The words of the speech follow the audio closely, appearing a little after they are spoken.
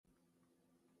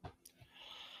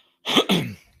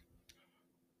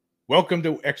Welcome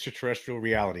to Extraterrestrial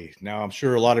Reality. Now, I'm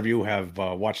sure a lot of you have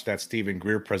watched that Stephen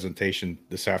Greer presentation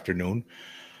this afternoon.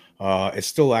 It's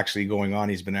still actually going on.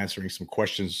 He's been answering some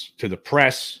questions to the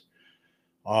press.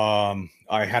 I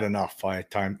had enough. I had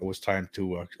time. It was time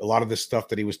to. A lot of this stuff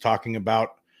that he was talking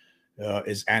about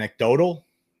is anecdotal,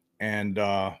 and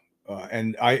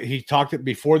he talked it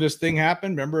before this thing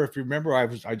happened. Remember, if you remember,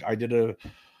 I did a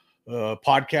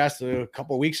podcast a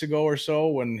couple of weeks ago or so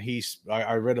when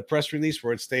I read a press release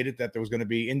where it stated that there was going to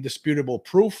be indisputable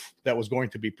proof that was going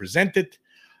to be presented.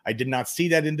 I did not see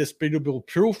that indisputable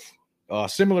proof.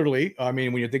 Similarly, I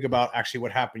mean, when you think about actually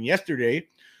what happened yesterday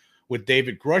with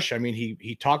David Grush, I mean,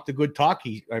 he talked a good talk.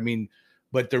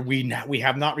 But we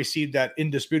have not received that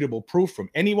indisputable proof from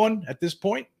anyone at this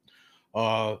point.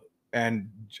 And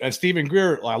Stephen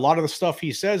Greer, a lot of the stuff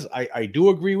he says, I do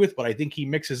agree with, but I think he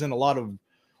mixes in a lot of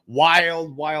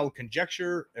wild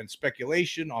conjecture and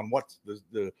speculation on what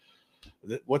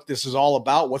what this is all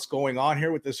about, what's going on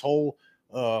here with this whole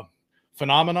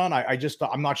phenomenon.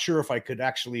 I'm not sure if I could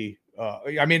actually.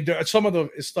 Some of the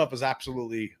stuff is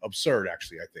absolutely absurd.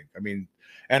 Actually, I think. I mean,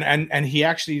 and he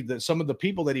actually some of the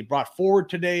people that he brought forward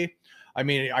today. I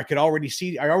mean, I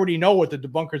already know what the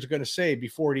debunkers are going to say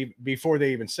before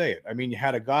they even say it. I mean, you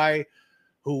had a guy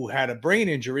who had a brain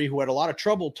injury, who had a lot of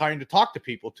trouble trying to talk to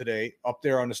people today up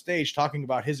there on the stage, talking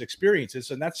about his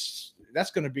experiences. And that's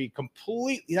going to be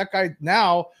completely that guy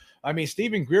now. I mean,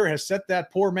 Stephen Greer has set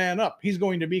that poor man up. He's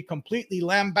going to be completely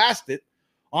lambasted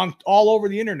on all over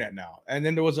the internet now. And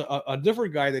then there was a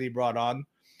different guy that he brought on,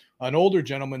 an older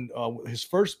gentleman, his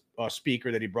first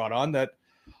speaker that he brought on, that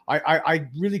I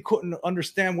really couldn't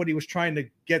understand what he was trying to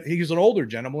get. He's an older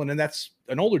gentleman, and that's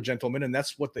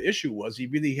what the issue was. He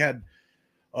really had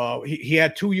he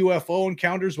had 2 UFO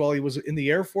encounters while he was in the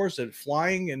Air Force and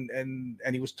flying, and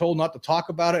he was told not to talk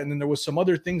about it. And then there was some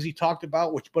other things he talked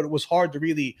about, but it was hard to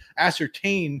really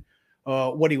ascertain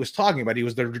what he was talking about. He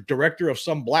was the director of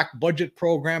some black budget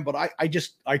program, but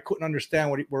I couldn't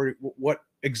understand what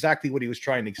exactly he was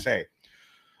trying to say.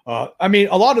 I mean,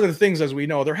 a lot of the things, as we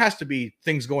know, there has to be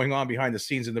things going on behind the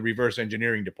scenes in the reverse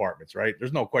engineering departments, right?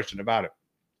 There's no question about it.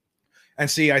 And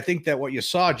see, I think that what you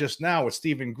saw just now with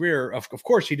Stephen Greer, of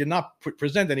course, he did not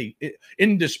present any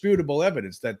indisputable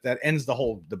evidence that ends the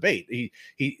whole debate.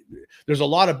 There's a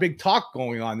lot of big talk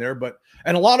going on there,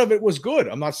 and a lot of it was good.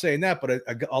 I'm not saying that, but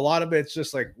a lot of it's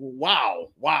just like, wow.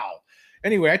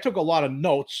 Anyway, I took a lot of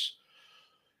notes,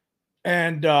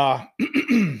 and what I'm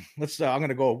going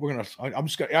to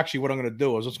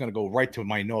do is going to go right to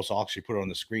my notes. I'll actually put it on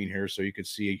the screen here so you can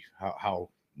see how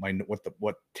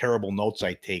what terrible notes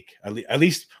I take. At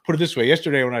least put it this way.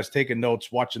 Yesterday when I was taking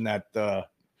notes, watching that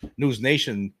News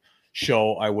Nation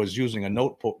show, I was using a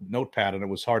notepad, and it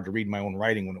was hard to read my own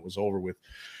writing when it was over with.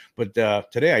 But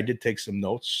today I did take some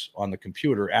notes on the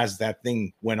computer as that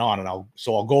thing went on, and I'll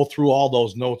go through all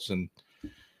those notes, and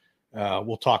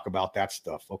we'll talk about that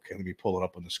stuff. Okay, let me pull it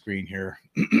up on the screen here.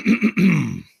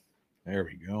 There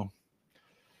we go.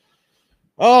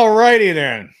 All righty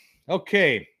then.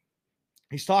 Okay.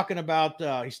 He's talking about,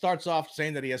 he starts off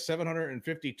saying that he has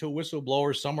 752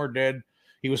 whistleblowers. Some are dead.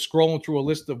 He was scrolling through a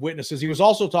list of witnesses. He was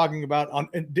also talking about,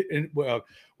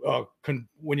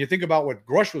 when you think about what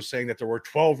Grush was saying, that there were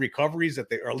 12 recoveries, that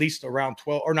they are at least around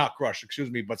 12, or not Grush, excuse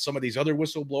me, but some of these other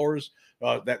whistleblowers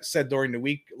that said during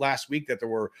the last week that there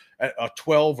were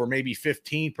 12 or maybe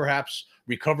 15 perhaps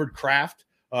recovered craft.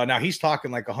 Now he's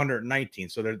talking like 119.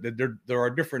 So there are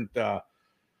different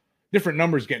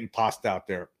numbers getting tossed out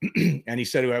there. And he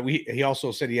said he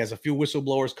also said he has a few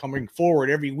whistleblowers coming forward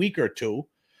every week or two.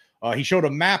 He showed a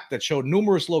map that showed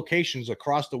numerous locations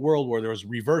across the world where there was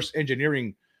reverse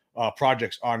engineering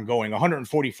projects ongoing,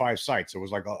 145 sites. There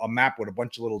was like a map with a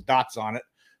bunch of little dots on it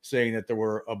saying that there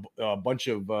were a bunch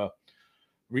of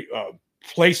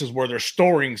places where they're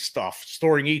storing stuff,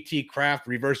 storing ET craft,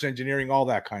 reverse engineering, all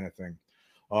that kind of thing.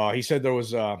 He said there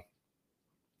was...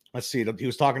 let's see, he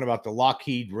was talking about the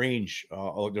Lockheed Range.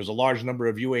 There's a large number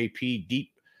of UAP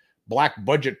deep black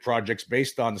budget projects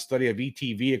based on the study of ET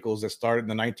vehicles that started in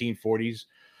the 1940s.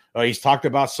 He's talked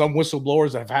about some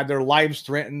whistleblowers that have had their lives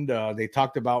threatened. They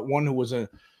talked about one who was in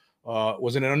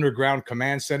an underground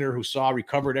command center who saw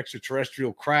recovered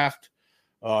extraterrestrial craft.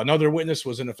 Another witness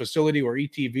was in a facility where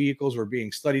ET vehicles were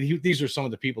being studied. These are some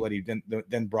of the people that he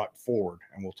then brought forward,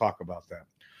 and we'll talk about that.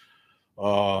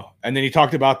 And then he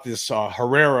talked about this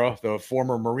Herrera, the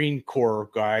former Marine Corps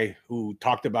guy, who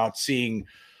talked about seeing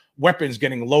weapons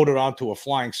getting loaded onto a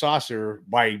flying saucer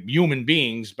by human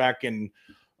beings back in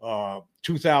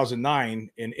 2009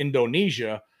 in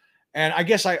Indonesia. And I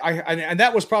guess and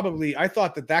that was probably, I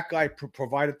thought that guy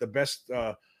provided the best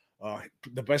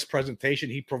the best presentation.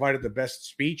 He provided the best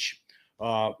speech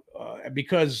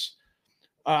because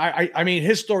I mean,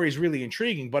 his story is really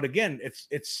intriguing, but again,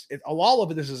 all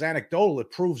of it. This is anecdotal. It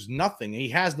proves nothing. He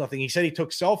has nothing. He said he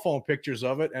took cell phone pictures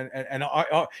of it,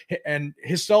 and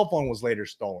his cell phone was later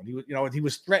stolen. He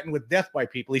was threatened with death by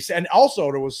people. He said, and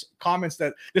also there was comments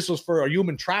that this was for a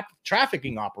human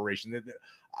trafficking operation.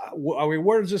 I mean,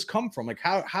 where does this come from? Like,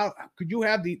 how could you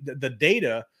have the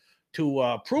data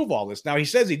to prove all this? Now he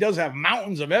says he does have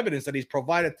mountains of evidence that he's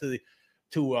provided to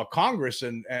Congress,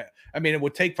 and I mean, it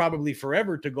would take probably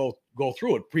forever to go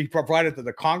through it. He provided to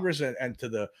the Congress and to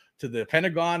the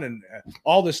Pentagon, and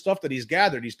all this stuff that he's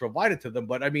gathered, he's provided to them.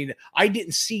 But I mean, I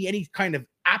didn't see any kind of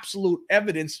absolute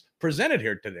evidence presented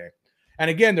here today. And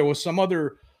again, there was some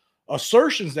other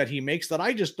assertions that he makes that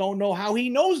I just don't know how he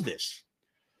knows this.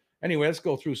 Anyway, let's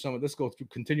go through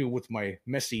continue with my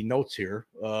messy notes here.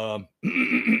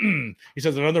 He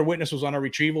says another witness was on a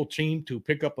retrieval team to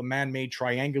pick up a man-made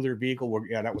triangular vehicle.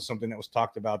 Yeah, that was something that was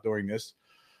talked about during this.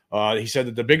 He said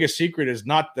that the biggest secret is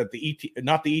not the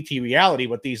ET reality,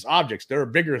 but these objects. They're a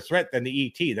bigger threat than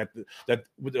the ET. That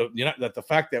the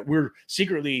fact that we're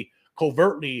secretly,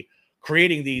 covertly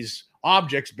creating these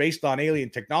objects based on alien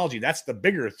technology, that's the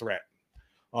bigger threat.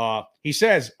 He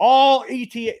says all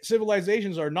ET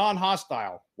civilizations are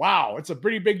non-hostile. Wow, it's a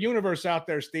pretty big universe out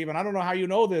there, Stephen. I don't know how you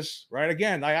know this, right?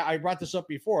 Again, I brought this up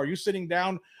before. Are you sitting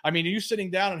down? I mean, are you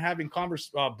sitting down and having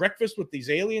breakfast with these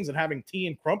aliens and having tea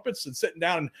and crumpets and sitting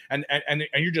down and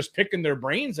you're just picking their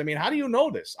brains? I mean, how do you know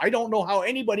this? I don't know how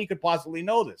anybody could possibly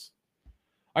know this.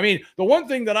 I mean, the one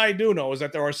thing that I do know is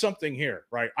that there is something here,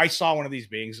 right? I saw one of these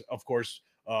beings, of course.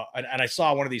 And I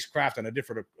saw one of these craft on a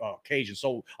different occasion.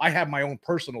 So I have my own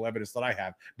personal evidence that I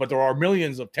have, but there are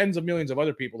tens of millions of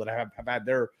other people that have had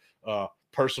their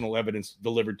personal evidence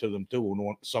delivered to them too,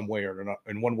 in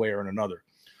one way or in another.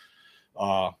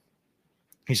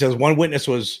 He says one witness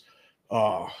was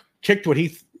kicked what he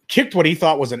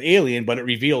thought was an alien, but it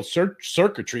revealed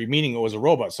circuitry, meaning it was a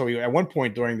robot. So at one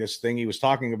point during this thing, he was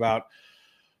talking about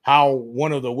how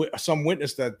some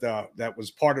witness that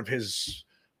was part of his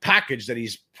package that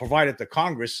he's provided to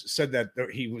Congress said that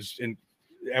he was in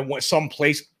some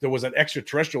place there was an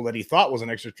extraterrestrial that he thought was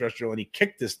an extraterrestrial, and he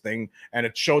kicked this thing and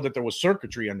it showed that there was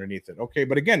circuitry underneath it. Okay,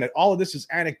 but again, all of this is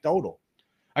anecdotal.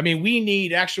 I mean, we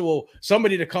need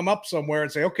somebody to come up somewhere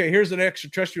and say, okay, here's an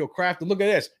extraterrestrial craft, and look at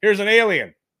this, here's an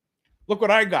alien, look what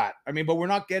I got. I mean, but we're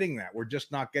not getting that. We're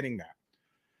just not getting that.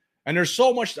 And there's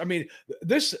so much. I mean,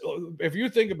 this, if you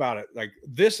think about it, like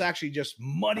this actually just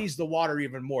muddies the water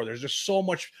even more. There's just so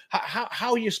much.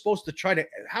 How are you supposed to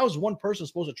how is one person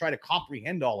supposed to try to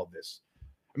comprehend all of this?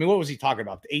 I mean, what was he talking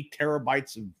about? 8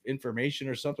 terabytes of information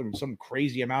or something, some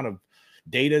crazy amount of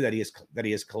data that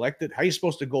he has collected. How are you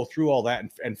supposed to go through all that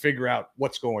and figure out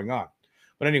what's going on?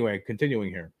 But anyway, continuing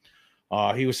here,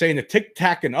 he was saying the Tic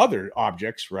Tac and other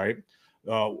objects, right?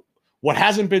 What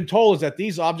hasn't been told is that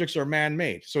these objects are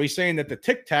man-made. So he's saying that the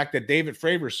Tic Tac that David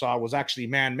Fravor saw was actually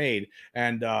man-made,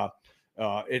 and also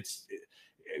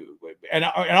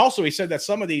he said that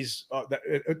some of these that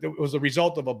it was a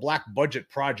result of a black budget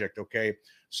project. Okay,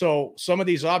 so some of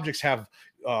these objects have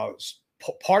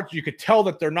parts you could tell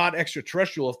that they're not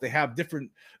extraterrestrial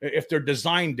if they're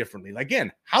designed differently.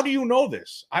 Again, how do you know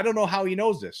this? I don't know how he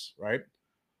knows this, right?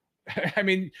 I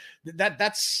mean,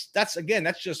 that's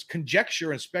just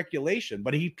conjecture and speculation,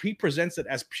 but he presents it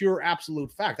as pure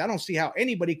absolute fact. I don't see how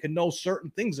anybody can know certain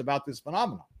things about this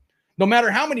phenomenon, no matter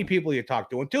how many people you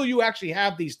talk to. Until you actually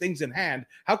have these things in hand,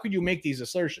 how could you make these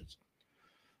assertions?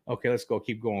 Okay, let's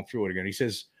keep going through it again. He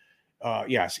says,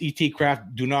 yes, ET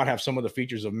craft do not have some of the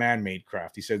features of man-made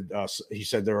craft. He said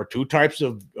there are 2 types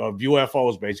of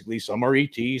UFOs, basically. Some are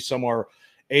ET, some are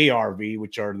ARV,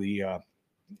 which are the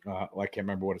I can't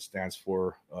remember what it stands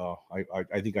for.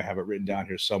 I think I have it written down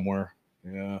here somewhere.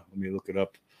 Yeah, let me look it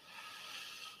up.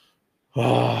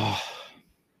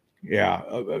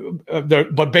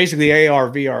 But basically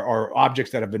ARV are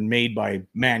objects that have been made by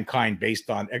mankind based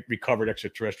on recovered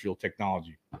extraterrestrial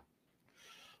technology.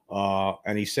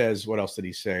 And he says, what else did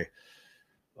he say?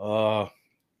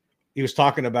 He was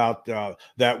talking about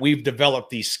that we've developed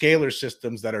these scalar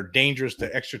systems that are dangerous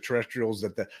to extraterrestrials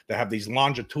that have these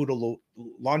longitudinal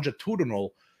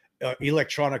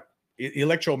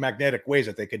electromagnetic waves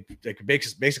that they could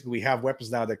basically, we have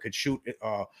weapons now that could shoot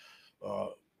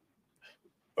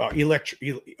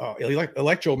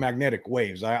electromagnetic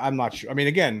waves. I'm not sure. I mean,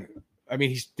 again,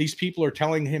 these people are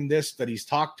telling him this, that he's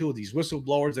talked to, these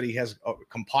whistleblowers that he has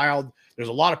compiled. There's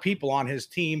a lot of people on his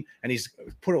team, and he's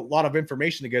put a lot of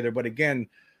information together. But again,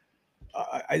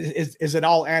 is it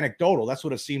all anecdotal? That's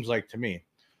what it seems like to me.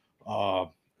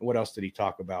 What else did he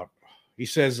talk about? He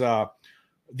says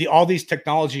all these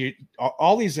technologies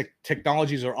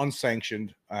are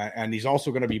unsanctioned, and he's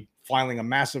also going to be filing a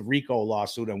massive RICO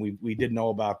lawsuit, and we did know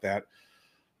about that.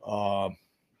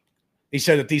 He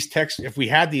said that these techs, if we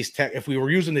had if we were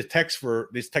using this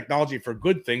technology for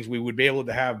good things, we would be able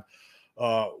to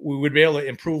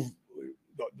improve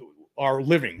our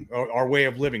living, our way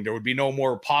of living. There would be no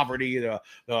more poverty. There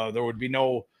would be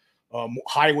no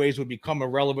highways would become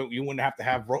irrelevant. You wouldn't have to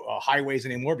have highways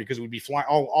anymore because we'd be flying.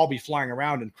 All be flying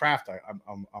around in craft.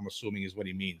 I'm assuming is what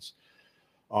he means.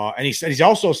 And he's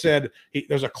also said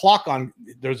there's a clock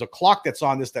that's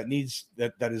on this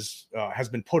has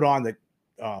been put on that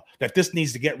this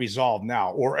needs to get resolved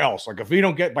now, or else, like, if we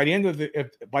don't get by the end of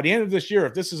this year,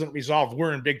 if this isn't resolved,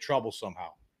 we're in big trouble somehow.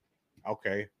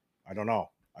 Okay, I don't know.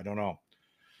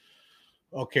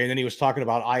 Okay, and then he was talking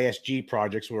about ISG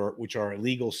projects, which are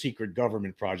illegal secret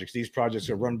government projects. These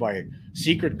projects are run by a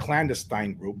secret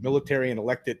clandestine group. Military and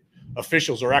elected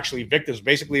officials are actually victims.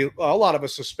 Basically, a lot of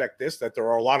us suspect that there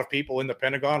are a lot of people in the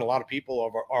Pentagon, a lot of people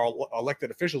of our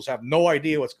elected officials have no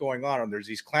idea what's going on, and there's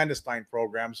these clandestine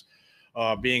programs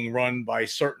being run by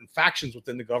certain factions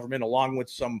within the government, along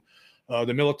with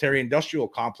the military-industrial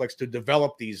complex, to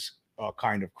develop these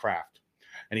kind of craft.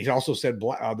 And he also said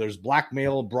there's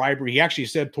blackmail, bribery. He actually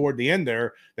said toward the end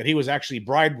there that he was actually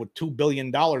bribed with $2 billion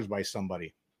by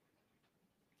somebody.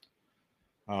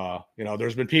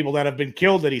 There's been people that have been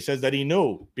killed that he says that he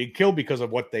knew being killed because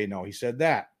of what they know. He said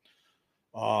that.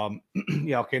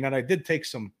 Okay. Now I did take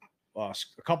a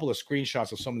couple of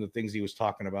screenshots of some of the things he was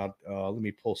talking about. Let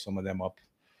me pull some of them up.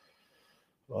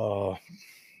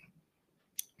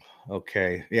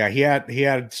 Okay. Yeah, he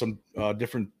had some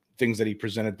different things that he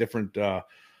presented, different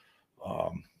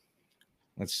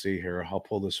let's see here. I'll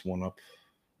pull this one up.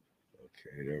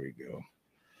 Okay, there we go.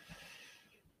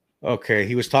 Okay,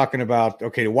 he was talking about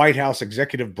the White House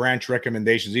executive branch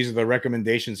recommendations. These are the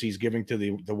recommendations he's giving to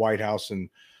the White House and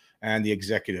the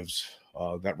executives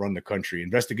that run the country.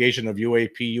 Investigation of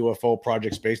UFO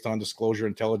projects based on disclosure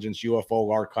intelligence,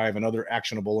 UFO archive, and other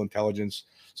actionable intelligence.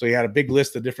 So he had a big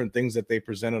list of different things that they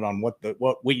presented on what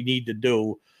we need to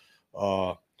do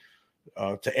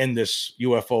to end this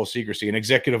UFO secrecy. An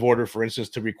executive order, for instance,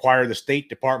 to require the State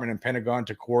Department and Pentagon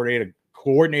to coordinate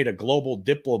a global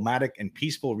diplomatic and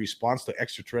peaceful response to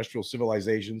extraterrestrial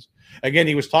civilizations. Again,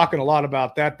 he was talking a lot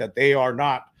about that they are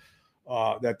not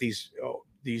that these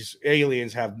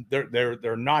aliens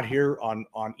they're not here on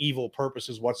evil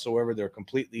purposes whatsoever. They're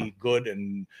completely good,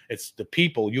 and it's the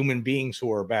people, human beings,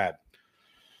 who are bad.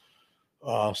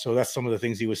 So that's some of the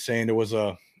things he was saying. There was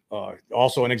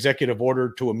also an executive order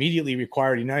to immediately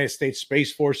require the United States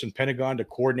Space Force and Pentagon to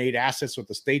coordinate assets with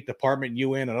the State Department,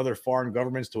 UN, and other foreign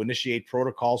governments to initiate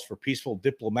protocols for peaceful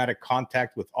diplomatic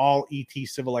contact with all ET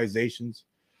civilizations.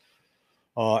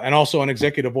 And also an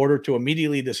executive order to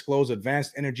immediately disclose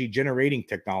advanced energy generating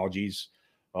technologies,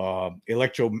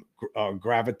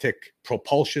 electrogravitic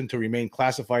propulsion, to remain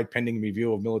classified pending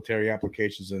review of military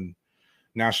applications and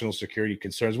national security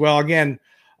concerns. Well, again,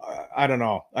 I don't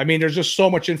know. I mean, there's just so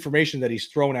much information that he's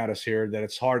thrown at us here that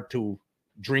it's hard to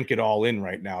drink it all in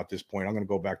right now at this point. I'm going to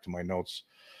go back to my notes.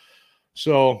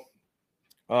 So,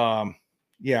 I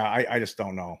just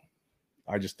don't know.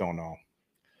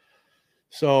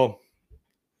 So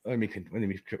let me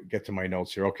get to my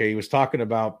notes here. Okay, he was talking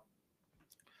about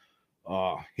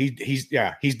he's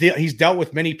dealt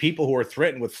with many people who are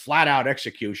threatened with flat out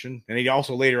execution, and he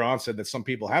also later on said that some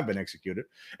people have been executed.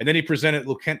 And then he presented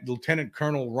Lieutenant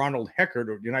Colonel Ronald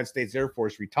Heckert of the United States Air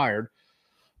Force, retired,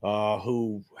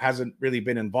 who hasn't really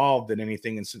been involved in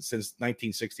anything since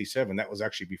 1967. That was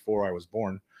actually before I was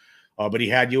born. But he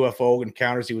had UFO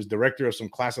encounters. He was director of some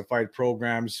classified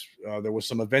programs. There was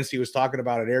some events he was talking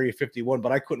about at Area 51,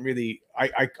 but I couldn't really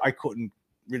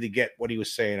get what he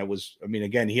was saying.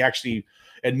 Again, he actually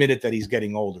admitted that he's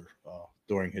getting older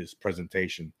during his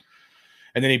presentation.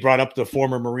 And then he brought up the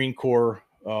former Marine Corps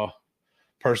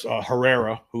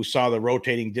Herrera, who saw the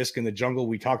rotating disc in the jungle.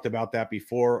 We talked about that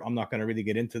before. I'm not going to really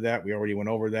get into that. We already went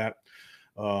over that.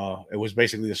 It was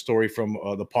basically the story from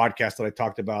the podcast that I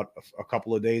talked about a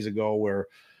couple of days ago, where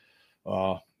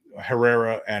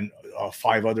Herrera and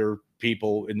 5 other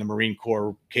people in the Marine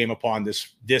Corps came upon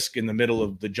this disc in the middle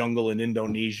of the jungle in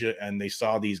Indonesia, and they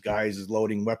saw these guys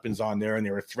loading weapons on there, and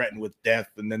they were threatened with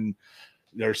death, and then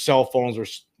their cell phones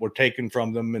were taken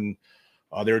from them, and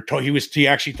he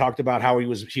actually talked about how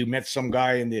he met some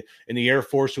guy in the Air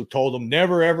Force who told him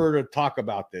never ever to talk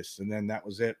about this, and then that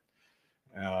was it.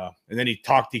 And then he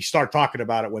started talking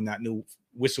about it when that new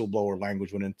whistleblower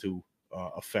language went into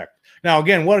effect. Now,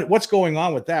 again, what's going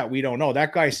on with that, we don't know.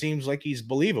 That guy seems like he's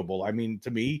believable. I mean,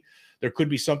 to me, there could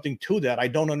be something to that. I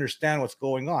don't understand what's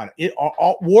going on.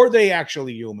 Were they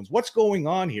actually humans? What's going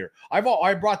on here?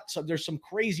 There's some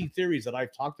crazy theories that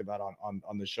I've talked about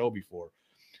on the show before.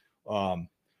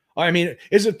 I mean,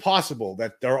 is it possible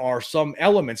that there are some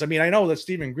elements? I mean, I know that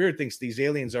Stephen Greer thinks these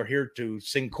aliens are here to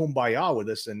sing kumbaya with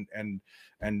us and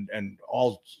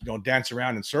all, dance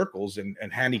around in circles and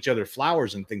hand each other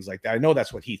flowers and things like that. I know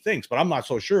that's what he thinks, but I'm not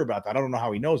so sure about that. I don't know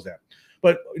how he knows that.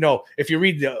 But if you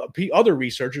read the other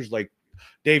researchers like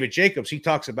David Jacobs, he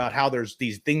talks about how there's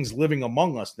these things living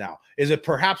among us now. Is it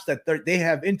perhaps that they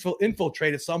have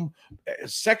infiltrated some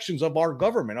sections of our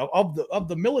government, of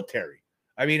the military?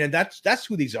 I mean, and that's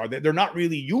who these are. They're not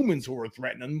really humans who are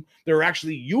threatening them. They're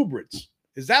actually hybrids.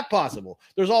 Is that possible?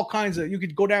 There's all kinds of, you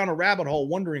could go down a rabbit hole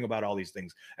wondering about all these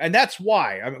things. And that's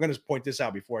why, I'm going to point this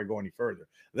out before I go any further.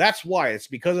 That's why it's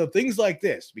because of things like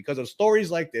this, because of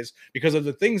stories like this, because of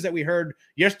the things that we heard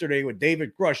yesterday with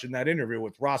David Grush in that interview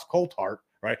with Ross Coulthart,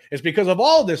 right? It's because of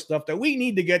all this stuff that we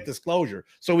need to get disclosure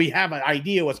so we have an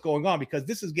idea what's going on, because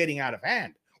this is getting out of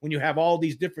hand. When you have all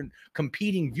these different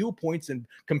competing viewpoints and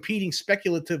competing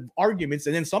speculative arguments,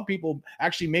 and then some people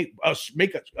actually make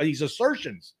these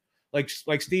assertions, like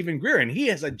Stephen Greer, and he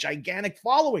has a gigantic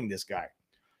following, this guy.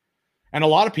 And a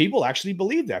lot of people actually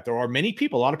believe that. There are many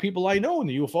people, a lot of people I know in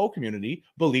the UFO community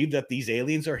believe that these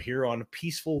aliens are here on a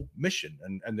peaceful mission,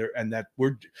 and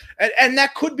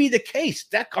that could be the case.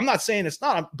 That, I'm not saying it's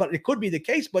not, but it could be the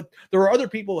case. But there are other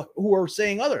people who are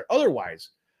saying otherwise.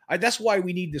 That's why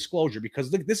we need disclosure,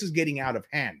 because look, this is getting out of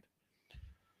hand.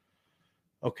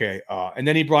 Okay, and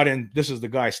then he brought in, this is the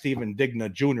guy, Stephen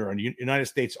Digna Jr., a United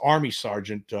States Army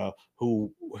sergeant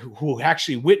who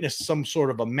actually witnessed some sort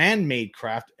of a man-made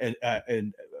craft,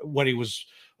 and when he was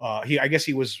I guess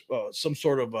he was some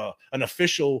sort of an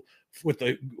official with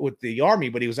the Army,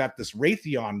 but he was at this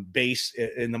Raytheon base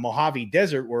in the Mojave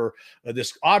Desert where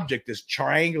this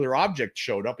triangular object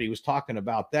showed up. He was talking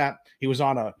about that. He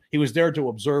was there to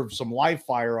observe some live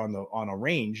fire on a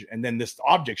range, and then this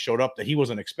object showed up that he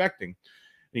wasn't expecting.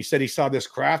 He said he saw this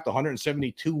craft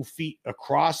 172 feet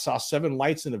across, saw 7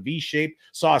 lights in a V shape,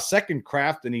 saw a second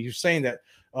craft, and he was saying that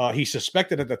he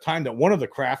suspected at the time that one of the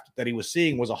craft that he was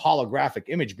seeing was a holographic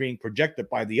image being projected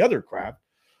by the other craft.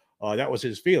 That was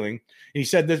his feeling. And he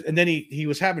said this, and then he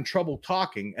was having trouble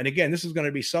talking. And again, this is going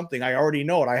to be something I already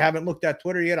know it. I haven't looked at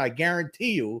Twitter yet. I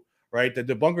guarantee you, right, the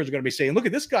debunkers are going to be saying, look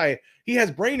at this guy. He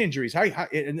has brain injuries.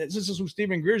 And this is who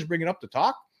Stephen Greer is bringing up to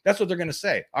talk. That's what they're going to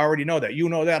say. I already know that. You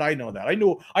know that. I know that. I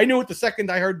knew it the second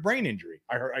I heard brain injury.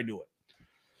 I knew it.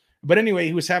 But anyway,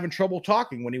 he was having trouble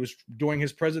talking when he was doing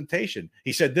his presentation.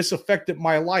 He said, this affected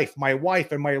my life, my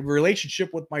wife, and my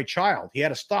relationship with my child. He had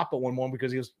to stop at one moment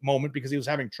because he was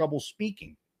having trouble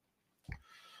speaking.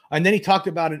 And then he talked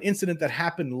about an incident that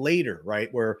happened later,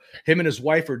 right, where him and his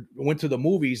wife went to the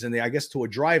movies, and I guess to a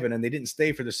drive-in, and they didn't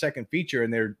stay for the second feature,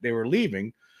 and they were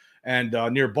leaving. And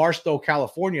near Barstow,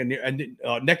 California,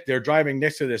 they're driving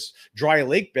next to this dry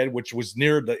lake bed, which was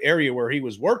near the area where he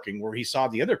was working, where he saw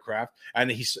the other craft.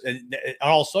 And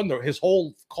all of a sudden, his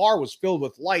whole car was filled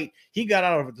with light. He got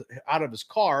out of his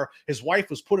car. His wife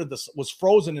was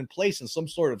frozen in place in some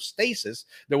sort of stasis.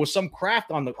 There was some craft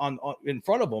in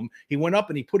front of him. He went up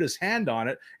and he put his hand on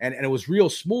it, and it was real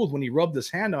smooth when he rubbed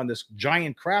his hand on this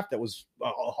giant craft that was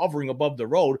hovering above the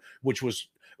road, which was.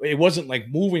 It wasn't like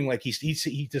moving, like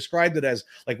he described it as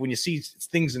like when you see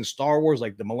things in Star Wars,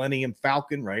 like the Millennium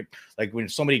Falcon, right? Like when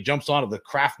somebody jumps on it, the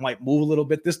craft might move a little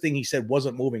bit. This thing, he said,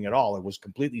 wasn't moving at all. It was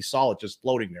completely solid, just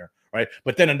floating there, right?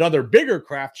 But then another bigger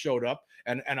craft showed up,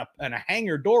 and a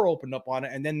hangar door opened up on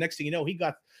it. And then next thing you know, he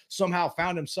somehow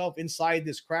found himself inside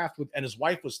this craft and his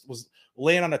wife was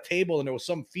laying on a table, and there was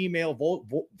some female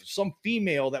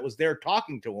that was there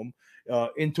talking to him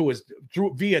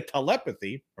via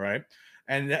telepathy, right?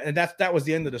 And that was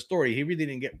the end of the story. He really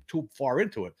didn't get too far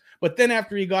into it. But then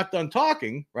after he got done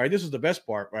talking, right, this is the best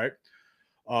part, right?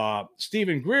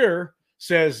 Stephen Greer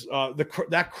says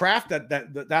that craft,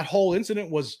 that whole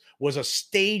incident was a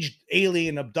staged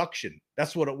alien abduction.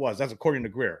 That's what it was. That's according to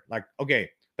Greer. Like, okay,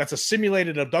 that's a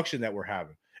simulated abduction that we're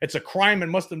having. It's a crime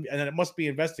and it must be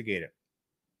investigated.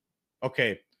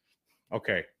 Okay,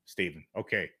 Stephen.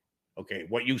 Okay,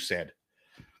 what you said.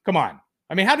 Come on.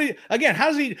 I mean,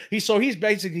 he's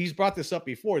brought this up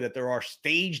before, that there are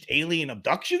staged alien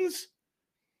abductions.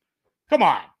 Come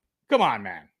on,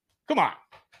 man. Come on.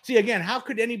 See, again, how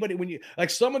could anybody,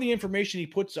 some of the information he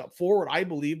puts up forward, I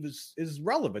believe is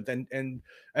relevant and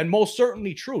most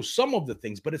certainly true. Some of the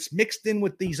things, but it's mixed in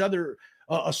with these other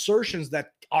assertions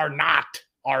that are not.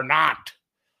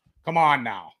 Come on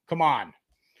now. Come on.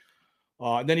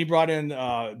 Then he brought in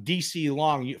DC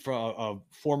Long, from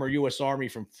former U.S. Army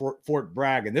from Fort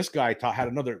Bragg, and this guy had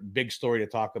another big story to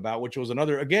talk about, which was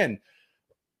another, again,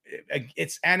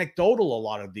 it's anecdotal, a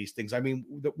lot of these things. I mean,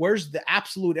 where's the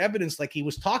absolute evidence like he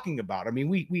was talking about? I mean,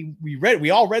 we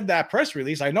all read that press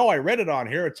release. I know I read it on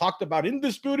here. It talked about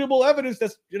indisputable evidence.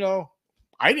 That's,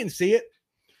 I didn't see it,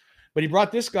 but he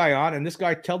brought this guy on, and this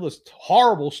guy told this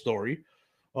horrible story.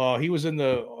 He was in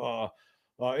the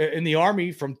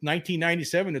Army from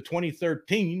 1997 to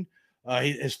 2013.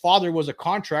 His father was a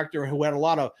contractor who had a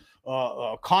lot of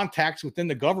contacts within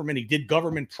the government. He did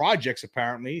government projects,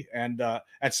 apparently. And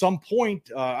at some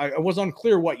point, I was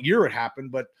unclear what year it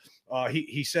happened, but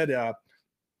he said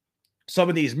some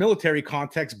of these military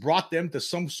contacts brought them to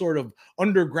some sort of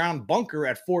underground bunker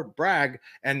at Fort Bragg.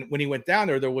 And when he went down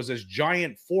there was this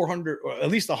giant 400 or at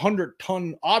least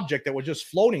 100-ton object that was just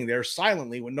floating there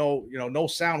silently with no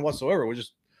sound whatsoever. It was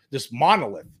just this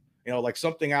monolith, like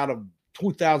something out of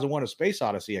 2001: A Space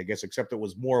Odyssey, I guess, except it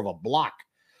was more of a block.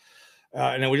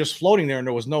 And it was just floating there, and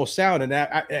there was no sound.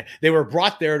 And they were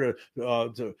brought there to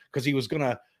because he was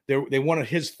gonna. They wanted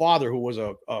his father, who was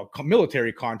a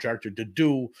military contractor, to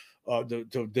do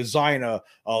to design a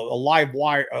live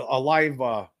wire, a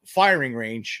live firing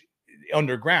range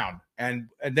underground. And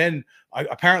then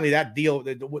apparently that deal,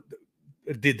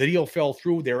 the deal fell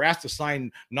through. They were asked to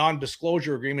sign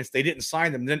non-disclosure agreements. They didn't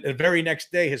sign them. Then the very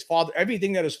next day,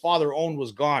 everything that his father owned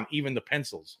was gone, even the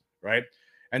pencils, right?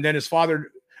 And then his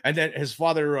father,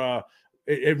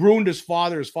 it ruined his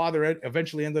father. His father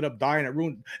eventually ended up dying. It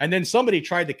ruined, and then somebody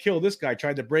tried to kill this guy,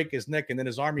 tried to break his neck, and then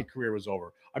his Army career was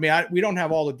over. I mean, we don't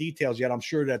have all the details yet. I'm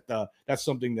sure that that's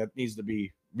something that needs to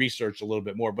be researched a little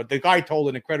bit more. But the guy told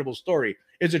an incredible story.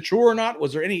 Is it true or not?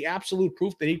 Was there any absolute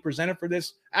proof that he presented for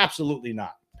this? Absolutely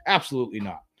not. Absolutely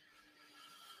not.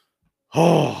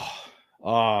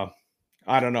 I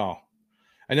don't know.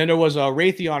 And then there was a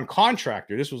Raytheon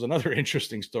contractor. This was another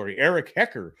interesting story. Eric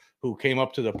Hecker, who came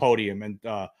up to the podium, and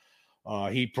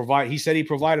he said he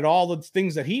provided all the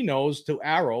things that he knows to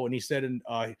Arrow, and he said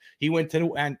he went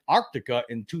to Antarctica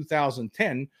in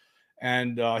 2010,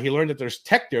 and he learned that there's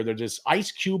tech there. There's this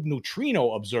ice cube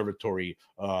neutrino observatory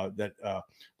that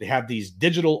they have these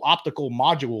digital optical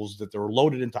modules that are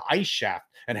loaded into ice shaft,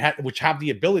 and which have the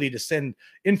ability to send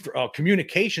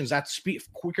communications at speed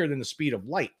quicker than the speed of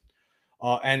light.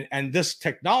 And this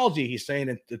technology, he's saying,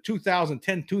 in the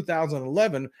 2010,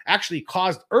 2011, actually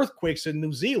caused earthquakes in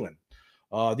New Zealand.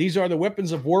 These are the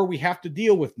weapons of war we have to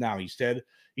deal with now, he said.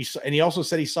 And he also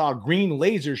said he saw a green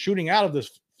laser shooting out of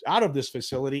this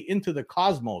facility into the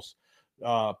cosmos.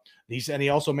 He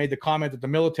also made the comment that the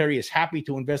military is happy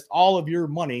to invest all of your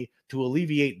money to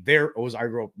alleviate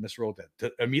miswrote that,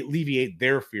 to alleviate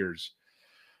their fears.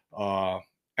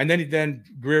 And then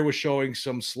Greer was showing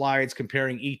some slides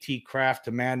comparing ET craft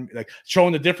to man, like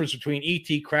showing the difference between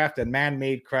ET craft and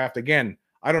man-made craft. Again,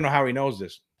 I don't know how he knows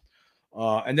this.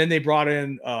 And then they brought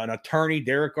in an attorney,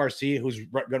 Derek Garcia, who's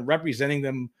representing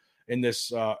them in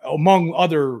this, among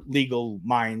other legal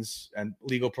minds and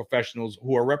legal professionals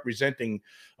who are representing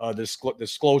this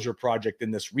disclosure project in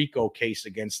this RICO case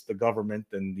against the government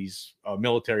and these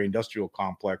military-industrial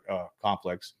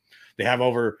complex. They have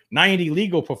over 90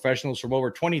 legal professionals from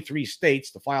over 23 states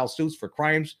to file suits for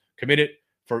crimes committed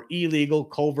for illegal,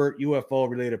 covert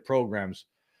UFO-related programs.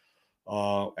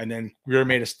 And then Greer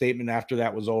made a statement after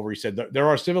that was over. He said, there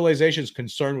are civilizations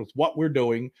concerned with what we're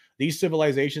doing. These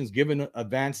civilizations, given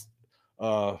advanced,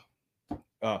 he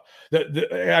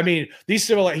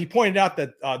pointed out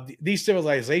that these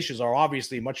civilizations are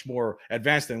obviously much more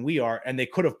advanced than we are, and they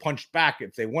could have punched back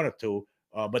if they wanted to,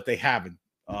 but they haven't.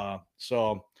 And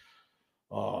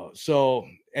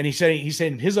he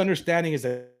said his understanding is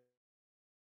that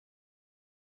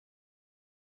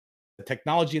the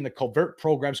technology and the covert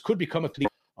programs could become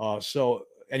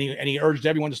and he urged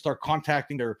everyone to start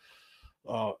contacting their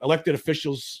elected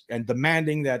officials and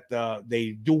demanding that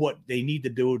they do what they need to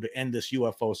do to end this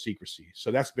UFO secrecy.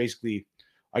 So that's basically,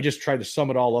 I just tried to sum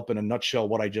it all up in a nutshell,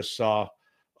 what I just saw.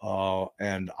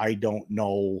 And I don't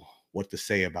know what to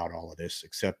say about all of this,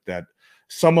 except that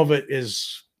some of it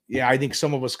is, I think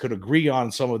some of us could agree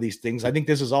on some of these things. I think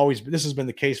this has been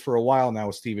the case for a while now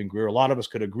with Stephen Greer. A lot of us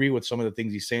could agree with some of the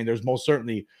things he's saying. There's most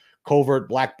certainly covert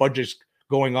black budgets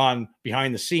going on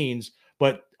behind the scenes,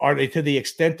 but are they to the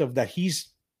extent of that he's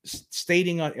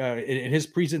stating in his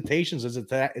presentations? Is it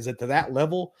to that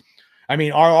level? I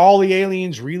mean, are all the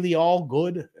aliens really all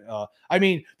good? I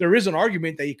mean, there is an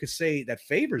argument that you could say that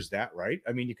favors that, right?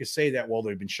 I mean, you could say that, well,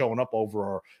 they've been showing up over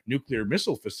our nuclear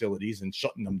missile facilities and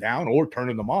shutting them down or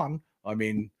turning them on. I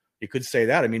mean, You could say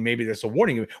that. I mean, maybe there's a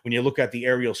warning. When you look at the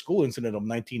Ariel school incident of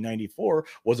 1994,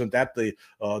 wasn't that the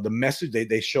message?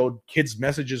 They showed kids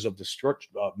messages of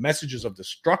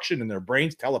destruction in their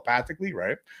brains telepathically,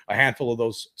 right? A handful of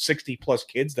those 60 plus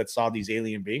kids that saw these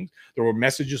alien beings, there were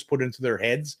messages put into their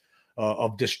heads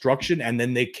of destruction, and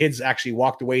then the kids actually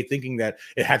walked away thinking that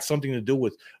it had something to do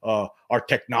with our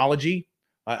technology.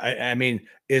 I mean,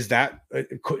 is that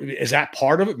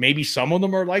part of it? Maybe some of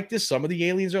them are like this. Some of the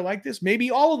aliens are like this.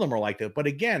 Maybe all of them are like that. But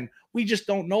again, we just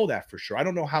don't know that for sure. I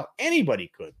don't know how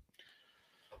anybody could.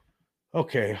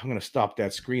 Okay, I'm going to stop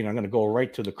that screen. I'm going to go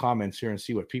right to the comments here and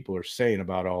see what people are saying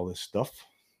about all this stuff.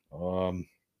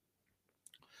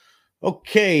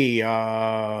 Okay,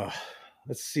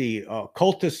 let's see.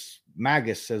 Cultus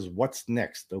Magus says, "What's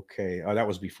next?" Okay, that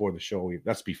was before the show.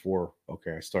 That's before.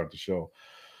 Okay, I started the show.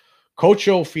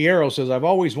 Cocho Fierro says, "I've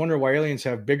always wondered why aliens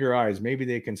have bigger eyes. Maybe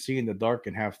they can see in the dark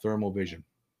and have thermal vision."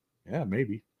 Yeah,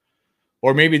 maybe.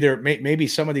 Or maybe maybe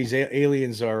some of these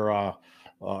aliens are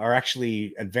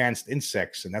actually advanced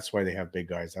insects, and that's why they have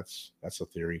big eyes. That's a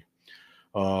theory.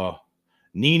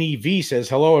 Nini V says,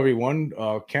 "Hello, everyone.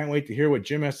 Can't wait to hear what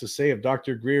Jim has to say of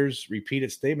Dr. Greer's repeated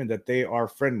statement that they are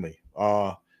friendly."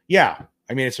 Yeah,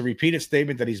 I mean, it's a repeated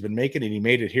statement that he's been making, and he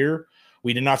made it here.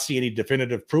 We did not see any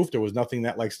definitive proof. There was nothing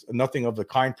of the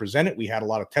kind presented. We had a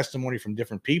lot of testimony from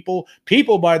different people.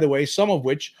 People, by the way, some of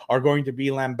which are going to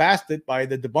be lambasted by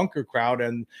the debunker crowd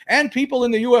and people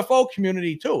in the UFO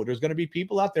community too. There's going to be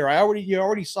people out there. You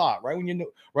already saw it right when you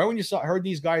heard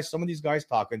these guys. Some of these guys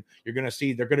talking. You're going to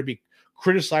see they're going to be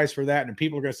criticized for that, and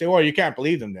people are going to say, "Well, you can't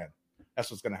believe them." Then that's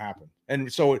what's going to happen.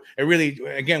 And so it really,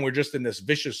 again, we're just in this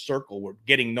vicious circle. We're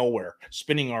getting nowhere,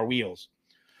 spinning our wheels.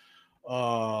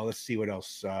 Let's see what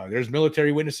else. There's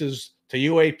military witnesses to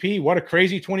UAP. What a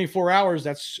crazy 24 hours.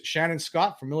 That's Shannon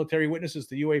Scott from Military Witnesses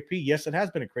to UAP. Yes, it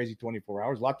has been a crazy 24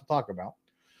 hours. A lot to talk about.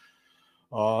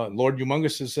 Lord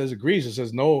Humongous says agrees. It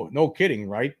says no kidding,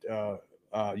 right?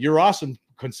 You're awesome.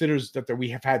 Considers that we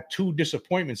have had 2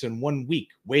 disappointments in 1 week.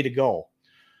 Way to go.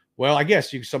 Well, I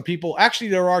guess some people actually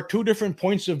there are 2 different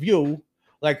points of view.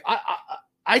 Like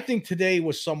I think today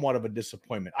was somewhat of a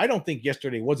disappointment. I don't think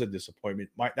yesterday was a disappointment.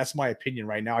 That's my opinion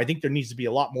right now. I think there needs to be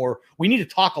a lot more. We need to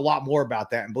talk a lot more about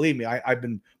that. And believe me, I've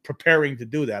been preparing to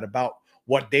do that about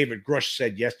what David Grush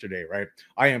said yesterday, right?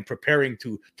 I am preparing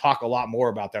to talk a lot more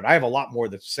about that. I have a lot more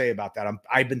to say about that.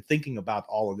 I've been thinking about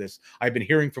all of this. I've been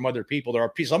hearing from other people. There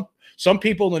are some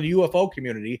people in the UFO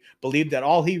community believe that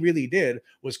all he really did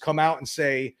was come out and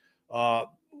say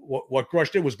what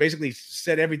Grush did was basically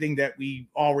said everything that we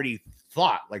already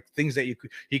thought, like things that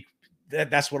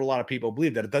that's what a lot of people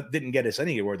believe, that it didn't get us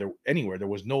anywhere. There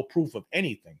was no proof of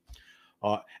anything.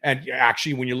 And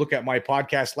actually, when you look at my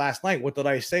podcast last night, what did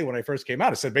I say when I first came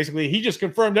out? I said, basically, he just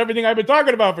confirmed everything I've been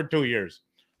talking about for 2 years.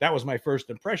 That was my first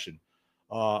impression.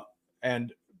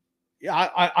 And yeah,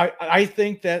 I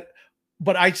think that,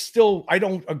 but I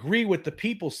don't agree with the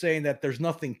people saying that there's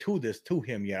nothing to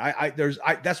him yet.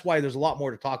 That's why there's a lot more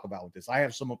to talk about with this. I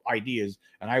have some ideas,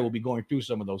 and I will be going through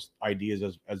some of those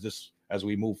ideas as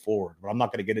we move forward, but I'm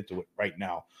not going to get into it right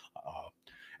now.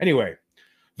 Anyway,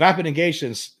 Vapid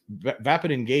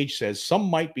Engage says some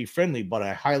might be friendly, but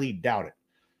I highly doubt it.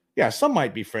 Yeah, some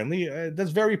might be friendly. That's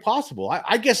very possible.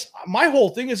 I guess my whole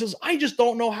thing is I just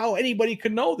don't know how anybody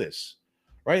could know this.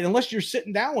 Right? Unless you're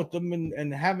sitting down with them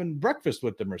and having breakfast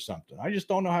with them or something. I just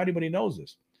don't know how anybody knows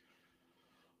this.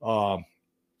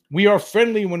 We are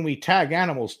friendly when we tag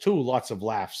animals too. Lots of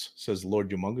laughs, says Lord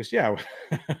Humongous. Yeah.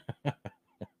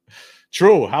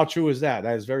 True. How true is that?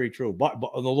 That is very true. But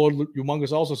the Lord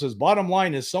Humongous also says, bottom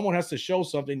line is someone has to show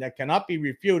something that cannot be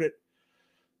refuted.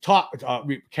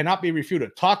 Cannot be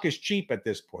refuted. Talk is cheap at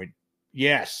this point.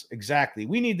 Yes, exactly.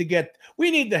 We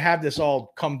need to have this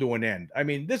all come to an end. I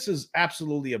mean, this is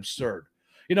absolutely absurd.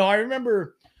 I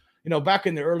remember, back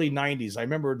in the early 90s, I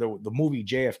remember the movie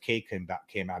JFK came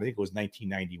out. I think it was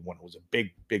 1991. It was a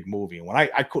big movie. And when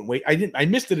I couldn't wait, I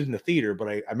missed it in the theater, but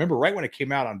I remember right when it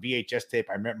came out on VHS tape,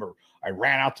 I remember I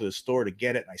ran out to the store to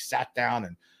get it, and I sat down,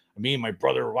 and me and my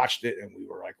brother watched it, and we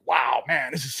were like, wow,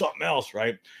 man, this is something else,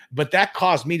 right? But that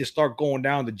caused me to start going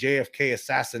down the JFK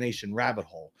assassination rabbit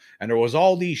hole. And there was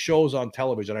all these shows on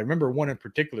television. I remember one in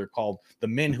particular called The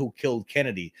Men Who Killed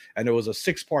Kennedy. And it was a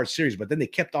 6-part series, but then they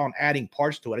kept on adding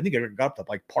parts to it. I think it got up to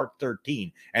like part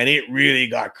 13, and it really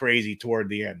got crazy toward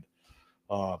the end.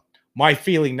 My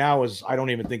feeling now is I don't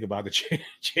even think about the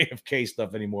JFK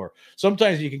stuff anymore.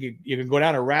 Sometimes you can go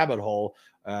down a rabbit hole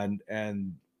and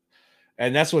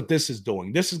that's what this is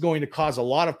doing. This is going to cause a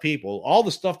lot of people, all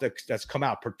the stuff that's come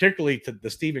out, particularly to the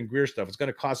Stephen Greer stuff, it's going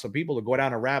to cause some people to go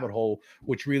down a rabbit hole,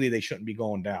 which really they shouldn't be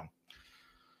going down.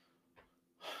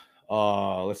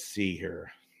 Let's see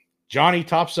here. Johnny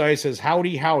Topside says,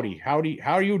 howdy, howdy, howdy.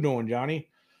 How are you doing, Johnny?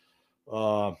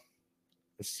 Let's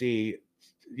see.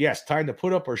 Yes, time to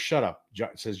put up or shut up,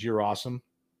 says you're awesome.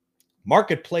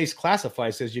 Marketplace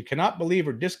Classified says you cannot believe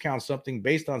or discount something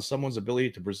based on someone's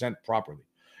ability to present properly.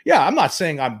 Yeah, I'm not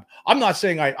saying I'm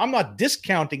not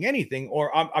discounting anything,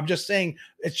 or I'm just saying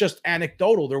it's just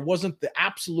anecdotal. There wasn't the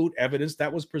absolute evidence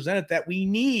that was presented that we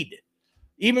need.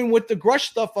 Even with the Grush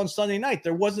stuff on Sunday night,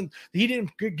 there wasn't, he didn't,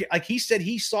 like he said,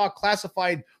 he saw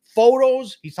classified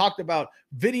photos. He talked about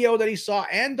video that he saw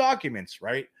and documents,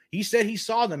 right? He said he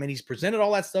saw them and he's presented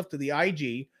all that stuff to the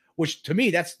IG, which to me,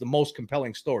 that's the most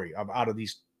compelling story out of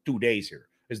these 2 days here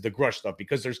is the Grush stuff,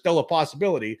 because there's still a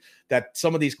possibility that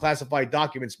some of these classified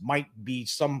documents might be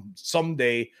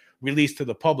someday released to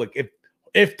the public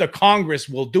if the Congress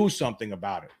will do something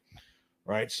about it.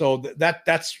 Right. So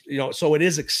that's, so it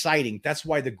is exciting. That's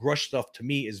why the Grush stuff to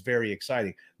me is very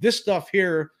exciting. This stuff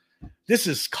here, this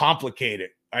is complicated.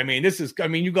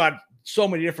 You got so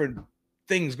many different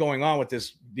things going on with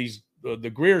the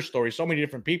Greer story, so many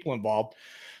different people involved.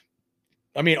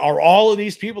 Are all of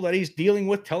these people that he's dealing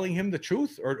with telling him the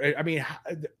truth? Or,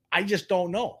 I just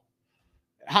don't know.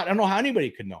 I don't know how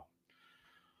anybody could know.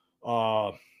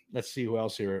 Let's see who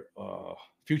else here.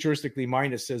 Futuristically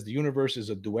Minded says the universe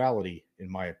is a duality,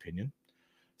 in my opinion.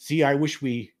 See, I wish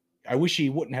he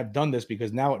wouldn't have done this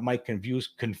because now it might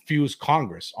confuse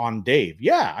Congress on Dave.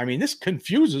 Yeah, this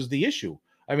confuses the issue.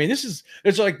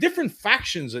 There's like different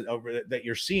factions that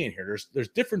you're seeing here. There's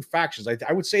different factions.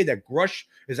 I would say that Grush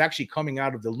is actually coming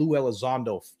out of the Lou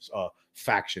Elizondo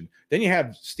faction. Then you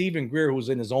have Stephen Greer, who's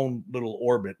in his own little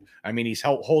orbit. He's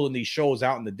holding these shows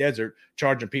out in the desert,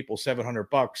 charging people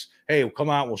 $700. Hey, come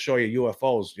out, we'll show you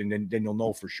UFOs, and then you'll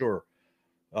know for sure.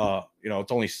 It's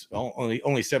only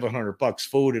 $700,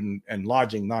 food and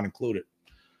lodging not included.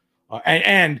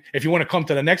 And if you want to come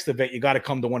to the next event, you got to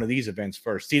come to one of these events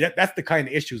first. See, that's the kind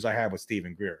of issues I have with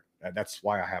Stephen Greer. That's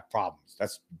why I have problems.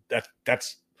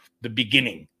 That's the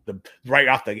beginning. Right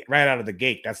out of the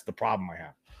gate. That's the problem I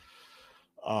have.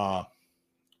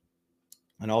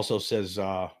 And also says,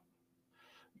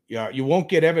 yeah, you won't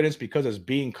get evidence because it's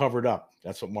being covered up.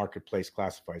 That's what Marketplace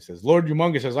Classified says. Lord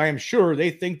Humongous says, I am sure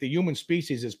they think the human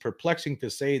species is perplexing, to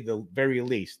say the very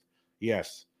least.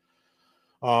 Yes.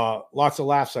 Lots of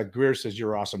laughs at Greer says,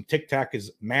 you're awesome. Tic Tac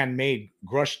is man-made.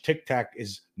 Grush Tic Tac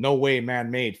is no way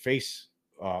man-made. Face.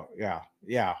 Yeah.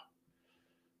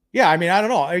 I don't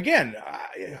know. Again,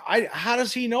 how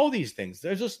does he know these things?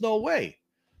 There's just no way.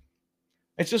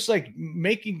 It's just like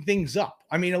making things up.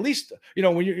 At least,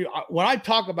 when I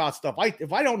talk about stuff,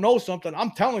 if I don't know something,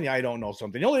 I'm telling you I don't know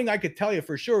something. The only thing I could tell you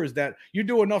for sure is that you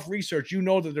do enough research, you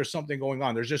know that there's something going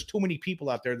on. There's just too many people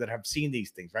out there that have seen these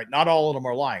things, right? Not all of them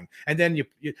are lying. And then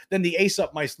then the ace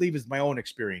up my sleeve is my own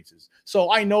experiences.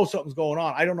 So I know something's going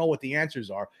on. I don't know what the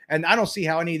answers are. And I don't see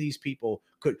how any of these people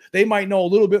could. They might know a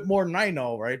little bit more than I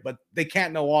know, right? But they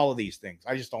can't know all of these things.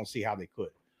 I just don't see how they could.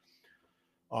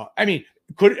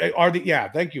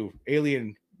 Thank you.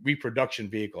 Alien reproduction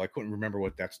vehicle. I couldn't remember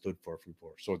what that stood for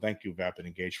before. So thank you, Vapid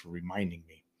Engage, for reminding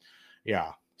me.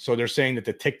 Yeah. So they're saying that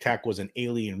the Tic Tac was an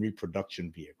alien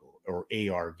reproduction vehicle, or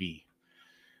ARV.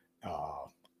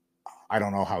 I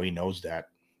don't know how he knows that.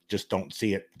 Just don't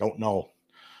see it. Don't know.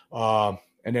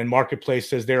 And then Marketplace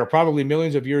says there are probably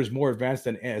millions of years more advanced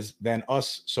than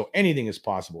us. So anything is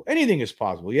possible. Anything is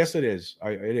possible. Yes, it is.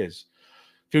 It is.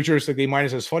 Futuristically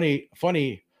Minus says,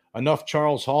 funny enough,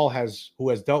 Charles Hall who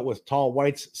has dealt with tall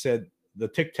whites, said the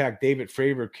Tic Tac David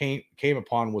Fravor came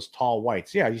upon was tall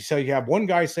whites. Yeah, you have one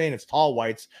guy saying it's tall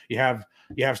whites. You have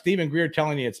Stephen Greer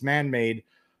telling you it's man-made.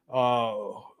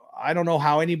 I don't know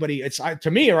how anybody.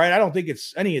 To me, right? I don't think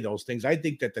it's any of those things. I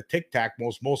think that the Tic Tac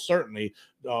most certainly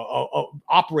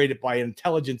operated by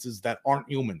intelligences that aren't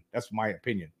human. That's my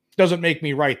opinion. Doesn't make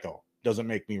me right though. Doesn't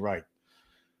make me right.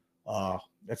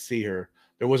 Let's see here.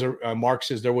 There was Mark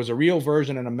says there was a real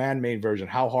version and a man-made version.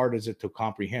 How hard is it to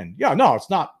comprehend? Yeah, no, it's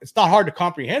not. It's not hard to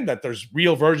comprehend that there's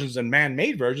real versions and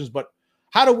man-made versions. But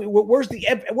where's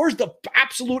the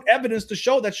absolute evidence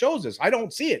that shows this? I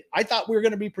don't see it. I thought we were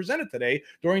going to be presented today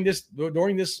during this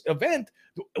event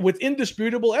with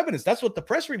indisputable evidence. That's what the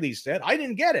press release said. I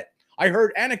didn't get it. I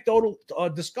heard anecdotal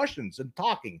discussions and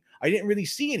talking. I didn't really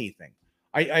see anything.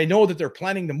 I know that they're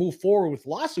planning to move forward with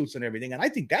lawsuits and everything, and I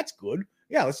think that's good.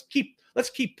 Yeah, let's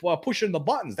keep pushing the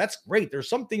buttons. That's great. There's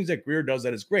some things that Greer does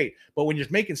that is great, but when you're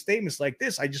making statements like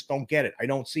this, I just don't get it. I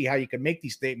don't see how you can make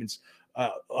these statements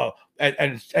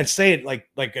and say it like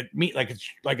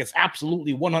it's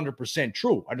absolutely 100%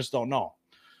 true. I just don't know.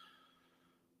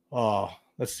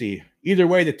 Let's see. Either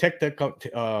way, the Tic Tac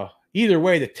Either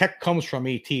way, the tech comes from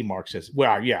ET, Mark says.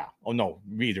 Well, yeah. Oh, no.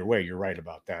 Either way, you're right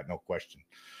about that. No question.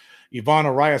 Ivana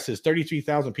Araya says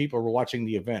 33,000 people were watching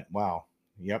the event. Wow.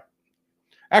 Yep.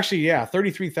 Actually, yeah,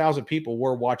 33,000 people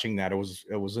were watching that. It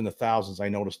was in the thousands. I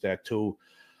noticed that too.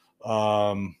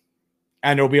 And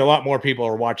there'll be a lot more people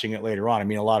who are watching it later on. I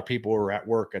mean, a lot of people were at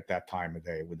work at that time of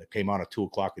day when it came out at 2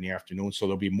 o'clock in the afternoon. So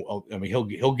there'll be more. I mean,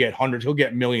 he'll get hundreds, he'll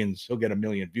get millions, he'll get a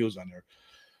million views on there.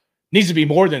 Needs to be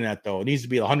more than that though. It needs to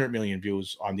be 100 million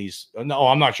views on these. No,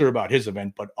 I'm not sure about his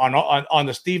event, but on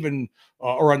the Stephen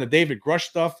or on the David Grush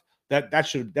stuff, that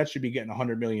should be getting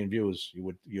 100 million views. You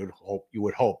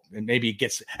would hope, and maybe it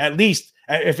gets at least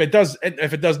if it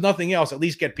does nothing else, at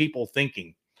least get people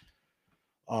thinking.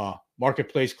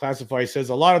 Marketplace Classified says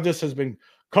a lot of this has been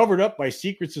covered up by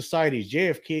secret societies.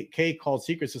 JFK called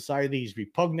secret societies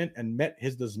repugnant and met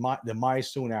his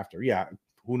demise soon after. Yeah,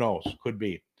 who knows? Could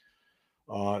be.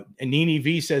 And Nini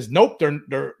V says, nope,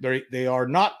 they are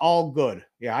not all good.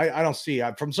 Yeah, I don't see.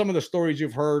 From some of the stories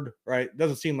you've heard, right? It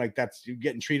doesn't seem like you're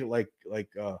getting treated like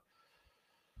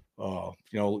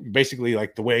basically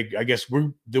like the way, I guess,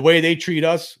 the way they treat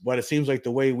us, but it seems like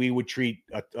the way we would treat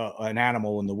an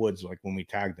animal in the woods, like when we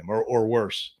tag them, or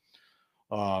worse.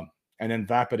 And then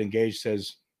Vapid Engage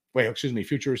says,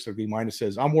 Futuristically Minded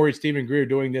says, I'm worried Stephen Greer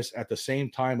doing this at the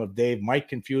same time of Dave might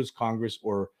confuse Congress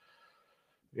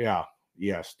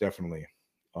yes, definitely.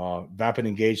 Vapid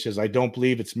Engage says, I don't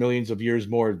believe it's millions of years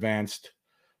more advanced.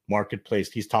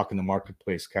 Marketplace, he's talking to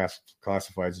Marketplace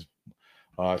Classifieds.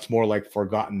 It's more like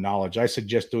forgotten knowledge. I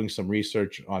suggest doing some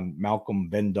research on Malcolm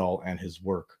Bendall and his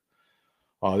work.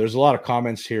 There's a lot of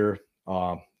comments here,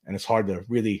 and it's hard to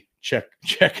really check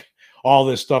all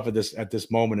this stuff at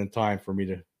this moment in time for me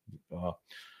to.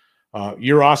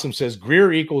 You're Awesome says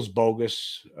Greer equals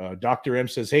bogus. Dr. M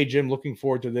says, hey, Jim, looking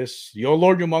forward to this. Yo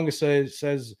Lord Humongous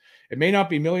says it may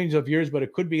not be millions of years, but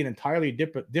it could be an entirely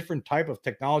different type of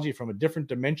technology from a different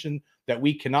dimension that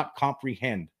we cannot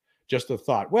comprehend. Just a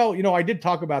thought. Well, I did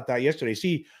talk about that yesterday.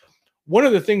 See, one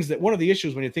of the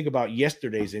issues when you think about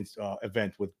yesterday's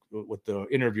event with the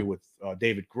interview with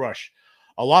David Grush,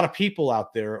 a lot of people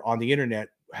out there on the internet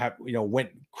went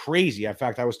crazy. In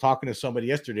fact, I was talking to somebody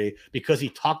yesterday because he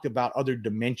talked about other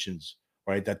dimensions,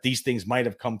 right? That these things might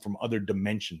have come from other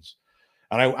dimensions.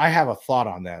 And I have a thought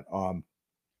on that.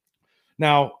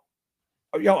 Now,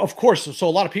 of course, so a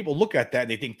lot of people look at that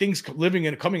and they think things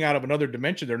coming out of another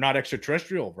dimension, they're not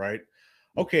extraterrestrial, right?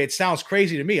 Okay, it sounds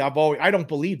crazy to me. I don't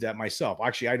believe that myself.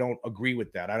 Actually, I don't agree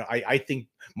with that. I think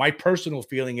my personal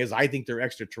feeling is I think they're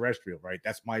extraterrestrial, right?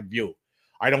 That's my view.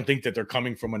 I don't think that they're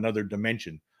coming from another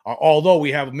dimension. Although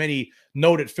we have many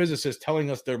noted physicists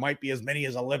telling us there might be as many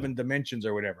as 11 dimensions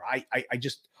or whatever.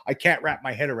 I can't wrap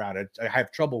my head around it. I have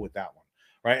trouble with that one.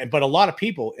 Right. But a lot of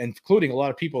people, including a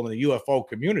lot of people in the UFO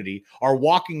community,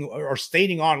 are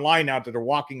stating online now that they're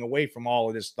walking away from all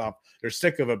of this stuff. They're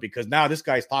sick of it because now this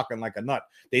guy's talking like a nut.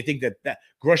 They think that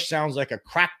Grush sounds like a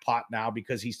crackpot now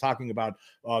because he's talking about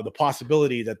the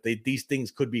possibility that these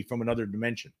things could be from another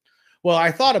dimension. Well,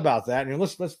 I thought about that, and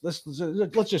let's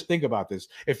just think about this.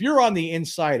 If you're on the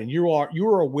inside and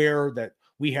you're aware that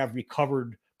we have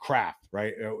recovered craft,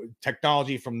 right,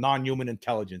 technology from non-human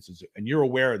intelligences, and you're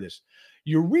aware of this,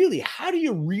 how do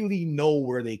you really know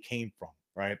where they came from,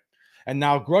 right? And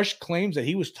now Grush claims that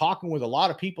he was talking with a lot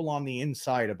of people on the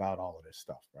inside about all of this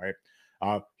stuff, right?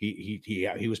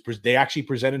 They actually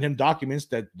presented him documents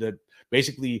that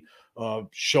basically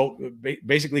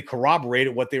basically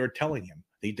corroborated what they were telling him.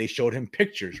 They showed him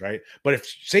pictures, right? But if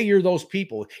say you're those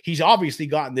people, he's obviously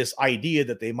gotten this idea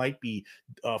that they might be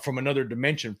from another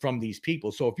dimension from these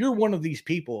people. So if you're one of these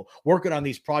people working on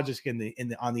these projects on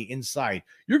the inside,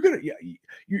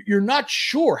 you're not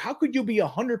sure. How could you be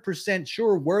 100%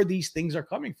 sure where these things are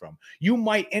coming from? You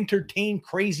might entertain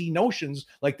crazy notions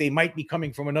like they might be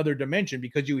coming from another dimension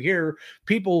because you hear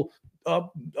people.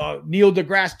 Neil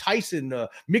deGrasse Tyson,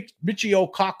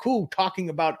 Michio Kaku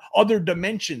talking about other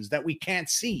dimensions that we can't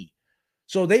see.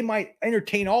 So they might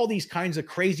entertain all these kinds of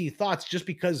crazy thoughts just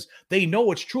because they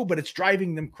know it's true, but it's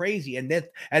driving them crazy. And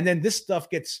then this stuff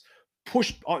gets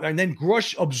pushed on, and then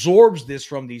Grush absorbs this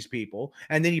from these people,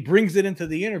 and then he brings it into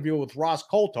the interview with Ross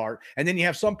Coulthart. And then you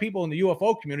have some people in the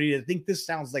UFO community that think this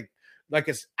sounds like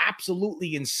it's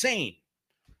absolutely insane.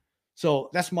 So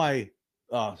that's my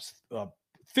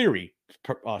theory,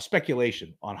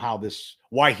 speculation on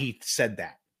why he said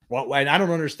that. Well, and I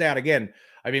don't understand. Again,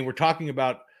 I mean, we're talking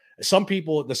about some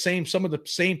of the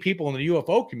same people in the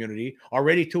UFO community are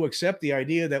ready to accept the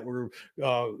idea that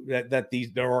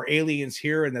there are aliens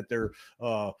here, and that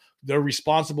they're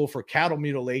responsible for cattle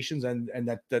mutilations, and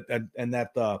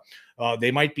that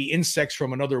they might be insects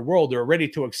from another world. They're ready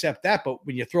to accept that, but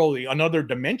when you throw another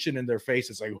dimension in their face,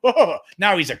 it's like, whoa,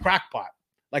 now he's a crackpot.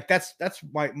 Like that's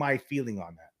my feeling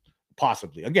on that.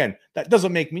 Possibly, again, that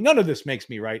doesn't make me. None of this makes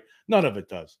me right. None of it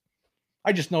does.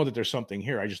 I just know that there's something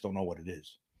here. I just don't know what it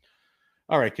is.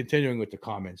 All right, continuing with the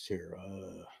comments here.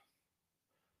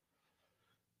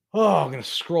 I'm going to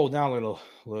scroll down a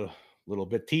little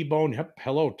bit. T-Bone, yep,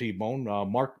 hello, T-Bone.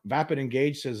 Mark Vapid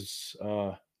Engage says,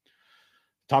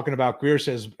 talking about Greer,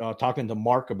 says, talking to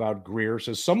Mark about Greer,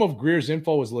 says, some of Greer's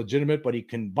info is legitimate, but he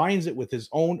combines it with his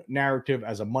own narrative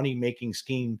as a money-making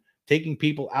scheme, taking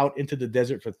people out into the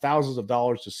desert for thousands of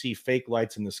dollars to see fake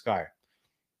lights in the sky.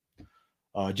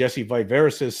 Jesse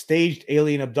Vivera says, staged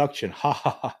alien abduction. Ha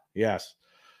ha ha. Yes.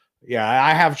 Yeah,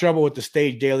 I have trouble with the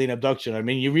staged alien abduction. I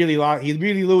mean, he really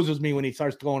loses me when he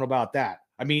starts going about that.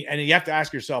 I mean, and you have to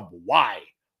ask yourself, why?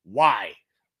 Why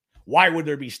would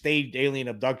there be staged alien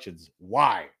abductions?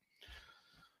 Why?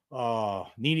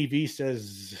 Nini V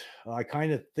says, I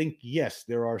kind of think, yes,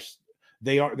 there are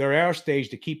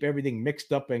staged to keep everything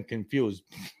mixed up and confused.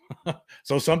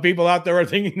 So some people out there are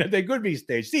thinking that they could be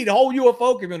staged. See, the whole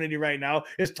UFO community right now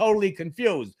is totally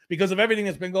confused because of everything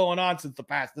that's been going on since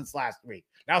last week.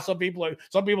 Now some people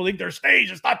think they're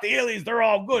staged. It's not the aliens. They're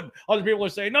all good. Other people are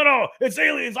saying, no, it's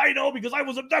aliens. I know because I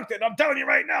was abducted. I'm telling you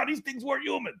right now, these things weren't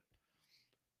human.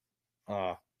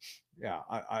 Yeah,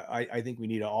 I think we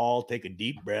need to all take a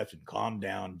deep breath and calm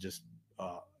down. Just,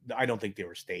 I don't think they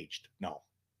were staged. No,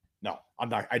 I'm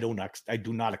not. I do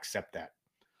not accept that.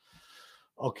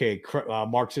 Okay,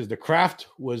 Mark says the craft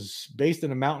was based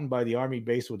in a mountain by the army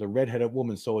base with a redheaded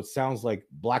woman, so it sounds like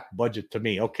black budget to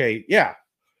me. Okay, yeah.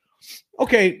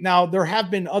 Okay, now there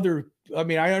have been other. I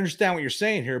mean, I understand what you're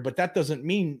saying here, but that doesn't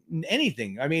mean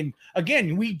anything. I mean,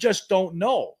 again, we just don't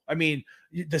know. I mean,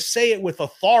 to say it with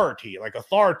authority, like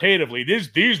authoritatively,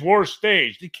 these were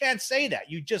staged. You can't say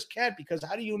that. You just can't, because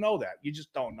how do you know that? You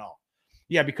just don't know.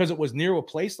 Yeah, because it was near a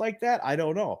place like that. I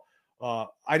don't know.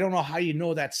 I don't know how you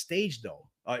know that's staged, though.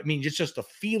 I mean, it's just a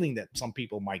feeling that some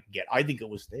people might get. I think it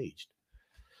was staged.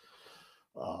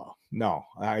 No,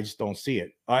 I just don't see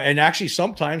it. And actually,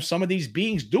 sometimes some of these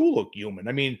beings do look human.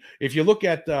 I mean, if you look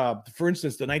at, for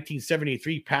instance, the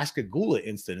 1973 Pascagoula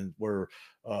incident, where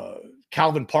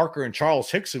Calvin Parker and Charles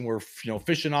Hickson were,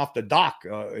 fishing off the dock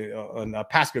on the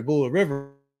Pascagoula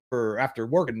River after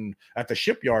working at the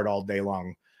shipyard all day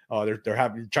long. They're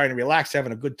trying to relax,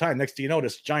 having a good time. Next thing you know,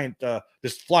 this giant,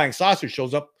 this flying saucer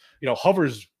shows up,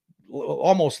 hovers,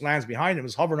 almost lands behind him,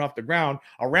 is hovering off the ground.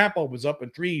 A ramp opens up,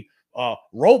 and three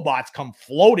robots come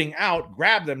floating out,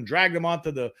 grab them, drag them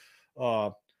onto the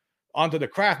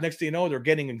craft. Next thing you know, they're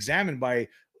getting examined by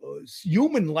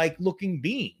human-like looking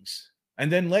beings,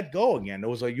 and then let go again. There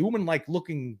was a human-like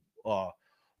looking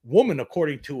woman,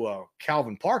 according to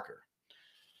Calvin Parker.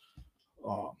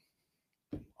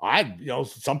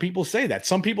 Some people say that.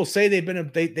 Some people say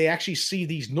they actually see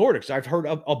these Nordics. I've heard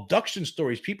of abduction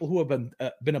stories, people who have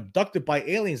been abducted by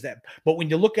aliens. But when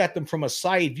you look at them from a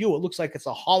side view, it looks like it's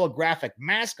a holographic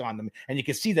mask on them, and you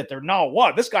can see that they're not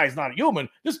what. This guy's not a human.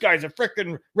 This guy's a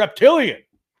freaking reptilian.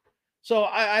 So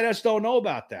I just don't know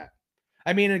about that.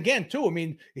 I mean, again, too. I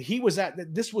mean,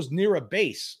 this was near a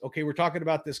base. Okay, we're talking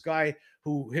about this guy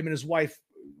him and his wife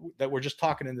that we're just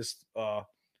talking in this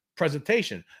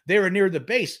presentation. They were near the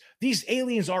base. These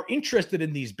aliens are interested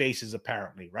in these bases,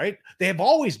 apparently, right? They have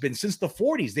always been, since the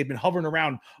 40s. They've been hovering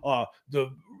around the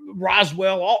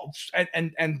Roswell,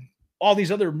 and all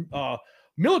these other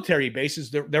military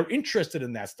bases. They're interested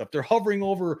in that stuff. They're hovering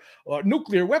over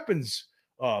nuclear weapons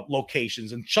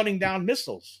locations and shutting down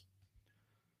missiles.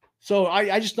 So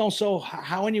I just don't know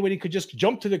how anybody could just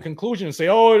jump to the conclusion and say,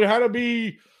 it had to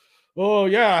be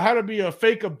a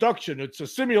fake abduction. It's a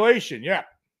simulation. Yeah.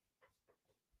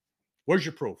 Where's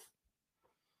your proof?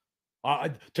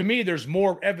 To me, there's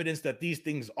more evidence that these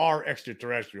things are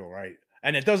extraterrestrial, right?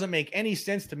 And it doesn't make any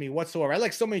sense to me whatsoever. I'd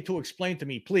like somebody to explain to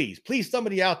me, please,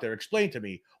 somebody out there, explain to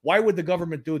me, why would the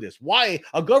government do this? Why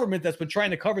a government that's been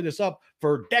trying to cover this up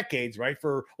for decades, right?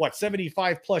 For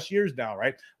 75 plus years now,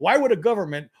 right? Why would a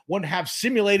government want to have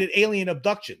simulated alien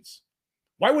abductions?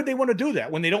 Why would they want to do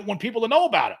that when they don't want people to know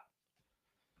about it?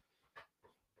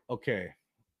 Okay,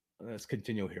 let's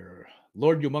continue here.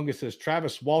 Lord Humongous says,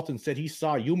 Travis Walton said he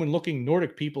saw human-looking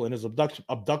Nordic people in his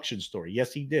abduction story.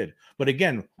 Yes, he did. But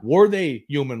again, were they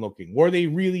human-looking? Were they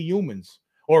really humans?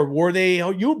 Or were they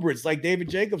hybrids like David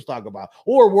Jacobs talk about?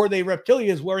 Or were they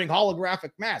reptilians wearing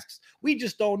holographic masks? We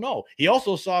just don't know. He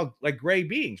also saw like gray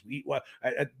beings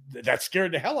that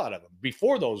scared the hell out of him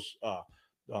before those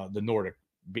the Nordic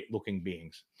looking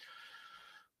beings.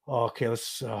 Okay,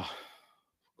 let's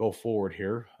go forward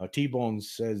here. T-Bone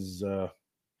says,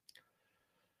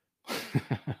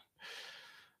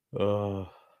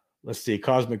 let's see.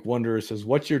 Cosmic Wanderer says,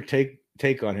 "What's your take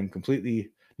on him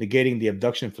completely negating the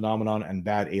abduction phenomenon and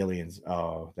bad aliens?"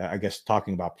 I guess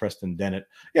talking about Preston Dennett.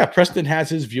 Yeah, Preston has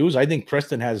his views. I think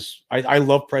Preston has. I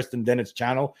love Preston Dennett's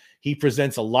channel. He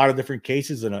presents a lot of different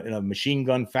cases in a machine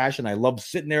gun fashion. I love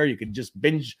sitting there. You can just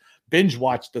binge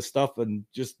watch the stuff and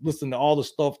just listen to all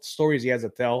the stories he has to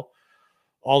tell.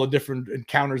 All the different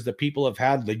encounters that people have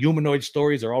had. The humanoid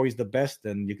stories are always the best,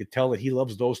 and you could tell that he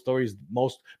loves those stories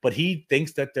most, but he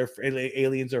thinks that their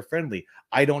aliens are friendly.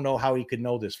 I don't know how he could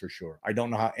know this for sure. I don't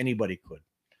know how anybody could.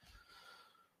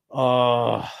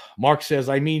 Mark says,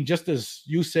 I mean, just as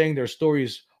you saying their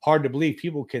stories hard to believe,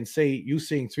 people can say you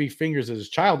seeing three fingers as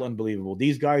a child unbelievable.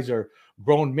 These guys are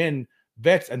grown men,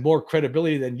 vets, and more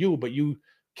credibility than you, but you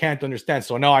can't understand.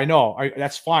 So no, I know.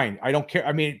 That's fine. I don't care.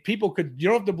 I mean, people could, you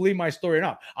don't have to believe my story or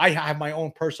not. I have my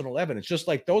own personal evidence, just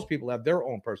like those people have their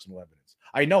own personal evidence.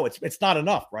 I know it's not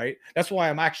enough, right? That's why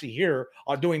I'm actually here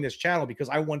doing this channel, because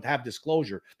I want to have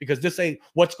disclosure, because this ain't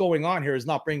what's going on here is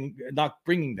not bringing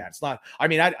that. It's not, I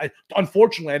mean, I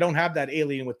unfortunately, I don't have that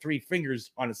alien with three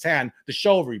fingers on his hand to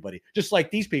show everybody, just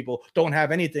like these people don't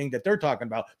have anything that they're talking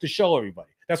about to show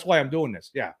everybody. That's why I'm doing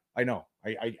this. Yeah, I know.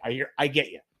 I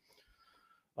get you.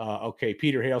 Okay,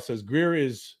 Peter Hale says Greer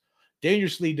is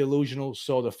dangerously delusional.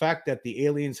 So the fact that the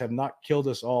aliens have not killed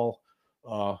us all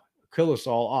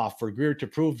off, for Greer to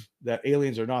prove that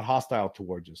aliens are not hostile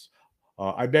towards us.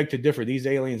 I beg to differ. These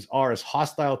aliens are as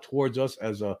hostile towards us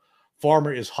as a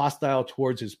farmer is hostile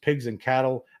towards his pigs and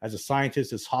cattle, as a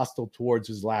scientist is hostile towards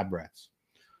his lab rats.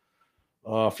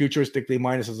 Futuristically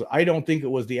Minus says, I don't think it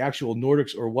was the actual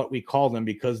Nordics or what we call them,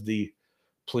 because the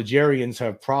Pelagiarians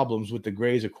have problems with the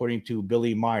Greys, according to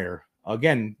Billy Meyer.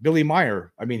 Again, Billy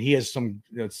Meyer, I mean, he has some,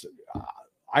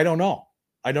 I don't know.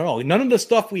 None of the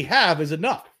stuff we have is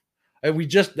enough. And we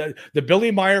just, the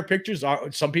Billy Meyer pictures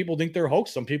are, some people think they're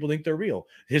hoax, some people think they're real.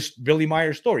 His Billy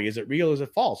Meyer story, is it real? Is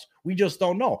it false? We just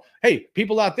don't know. Hey,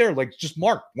 people out there, like just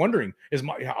Mark, wondering,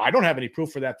 I don't have any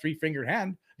proof for that three-fingered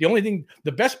hand. The only thing,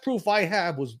 the best proof I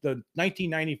have was the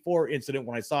 1994 incident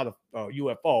when I saw the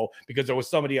UFO, because there was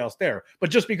somebody else there.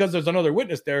 But just because there's another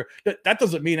witness there, that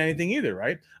doesn't mean anything either,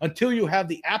 right? Until you have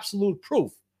the absolute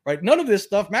proof, right? None of this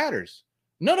stuff matters.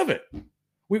 None of it.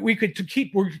 We could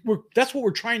keep, that's what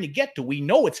we're trying to get to. We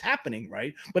know it's happening,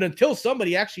 right? But until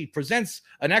somebody actually presents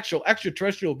an actual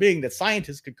extraterrestrial being that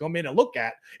scientists could come in and look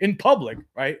at in public,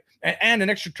 right? And an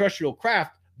extraterrestrial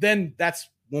craft, then that's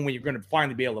when we're going to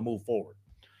finally be able to move forward.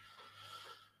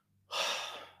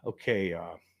 Okay,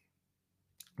 I'm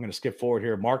going to skip forward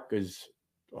here. Mark has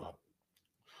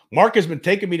been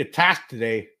taking me to task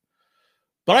today,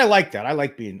 but I like that. I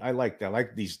like that. I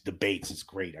like these debates. It's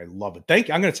great. I love it. Thank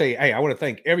you. I'm going to say, hey, I want to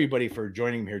thank everybody for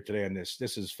joining me here today on this.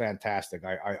 This is fantastic.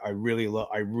 I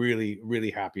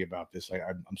really happy about this.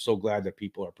 I'm so glad that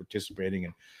people are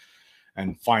participating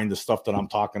and find the stuff that I'm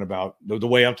talking about, the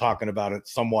way I'm talking about it,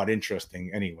 somewhat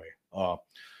interesting anyway.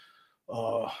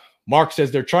 Mark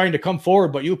says they're trying to come forward,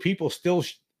 but you people still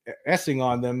essing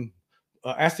on them,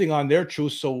 essing on their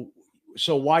truth.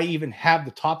 So why even have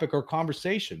the topic or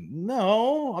conversation?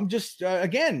 No, I'm just,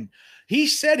 again, he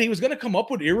said he was going to come up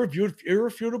with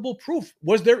irrefutable proof.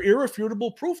 Was there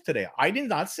irrefutable proof today? I did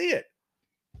not see it.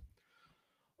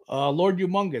 Lord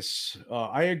Humongous,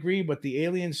 I agree, but the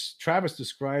aliens Travis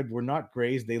described were not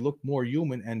grays. They looked more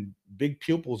human and big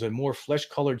pupils and more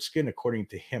flesh-colored skin, according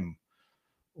to him.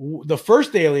 The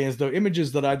first aliens, the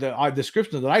images that the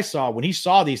description that I saw, when he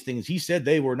saw these things, he said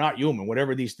they were not human,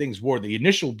 whatever these things were, the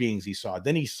initial beings he saw.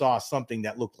 Then he saw something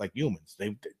that looked like humans.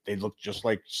 They looked just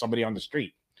like somebody on the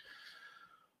street.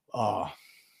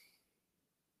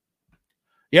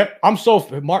 Yep, I'm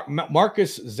so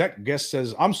Marcus Zek guest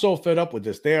says, I'm so fed up with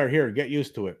this. They are here. Get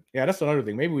used to it. Yeah, that's another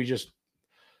thing. Maybe we just,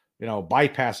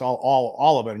 bypass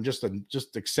all of it and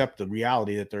just accept the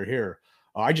reality that they're here.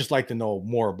 I just like to know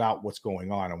more about what's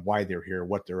going on and why they're here,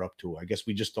 what they're up to. I guess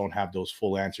we just don't have those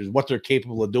full answers, what they're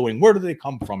capable of doing. Where do they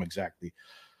come from exactly?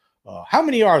 How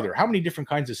many are there? How many different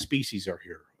kinds of species are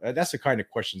here? That's the kind of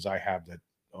questions I have that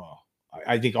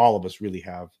I think all of us really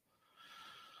have.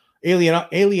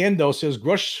 Aliendo says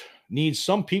Grush needs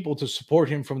some people to support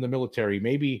him from the military.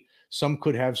 Maybe some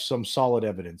could have some solid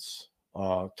evidence.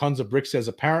 Tons of Brick says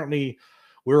apparently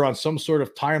we're on some sort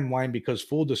of timeline because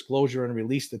full disclosure and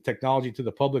release the technology to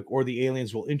the public, or the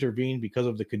aliens will intervene because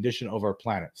of the condition of our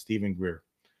planet. Stephen Greer.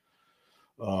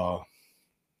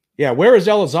 Yeah, where is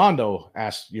Elizondo?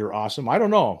 Asked You're Awesome. I don't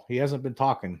know. He hasn't been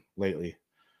talking lately.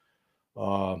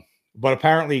 But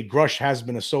apparently Grush has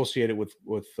been associated with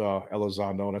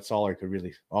Elizondo. That's all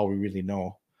we really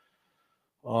know.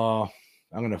 I'm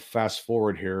going to fast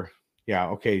forward here. Yeah,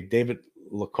 okay. David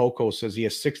Lococo says he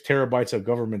has 6 terabytes of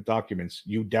government documents.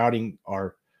 You doubting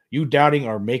are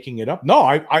making it up? No,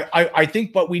 I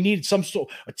think, but we need some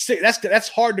sort. That's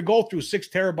hard to go through 6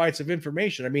 terabytes of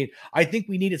information. I mean, I think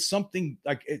we needed something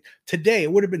like today.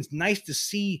 It would have been nice to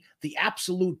see the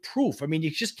absolute proof. I mean,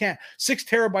 you just can't 6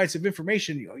 terabytes of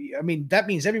information. I mean, that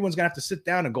means everyone's gonna have to sit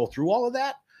down and go through all of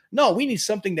that. No, we need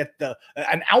something that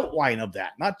an outline of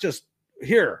that, not just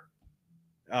here.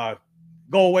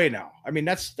 Go away now. I mean,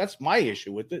 that's my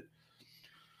issue with it.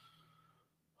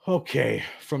 Okay,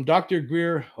 from Dr.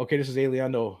 Greer. Okay, this is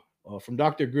Eliando. From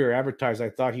Dr. Greer advertised, I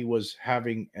thought he was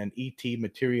having an ET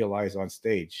materialize on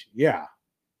stage. Yeah.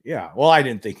 Well, I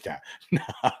didn't think that.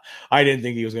 I didn't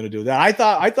think he was going to do that. I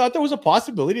thought there was a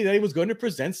possibility that he was going to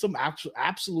present some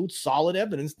absolute solid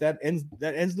evidence that ends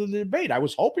the debate. I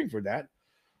was hoping for that.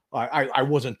 I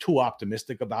wasn't too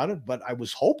optimistic about it, but I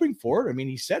was hoping for it. I mean,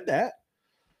 he said that.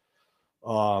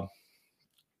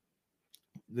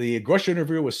 The Grush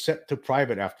interview was set to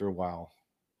private after a while.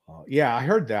 Yeah, I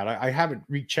heard that. I haven't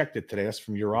rechecked it today. That's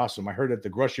from You're Awesome. I heard that the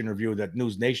Grush interview that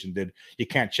News Nation did, you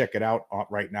can't check it out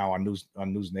right now on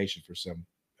News Nation for some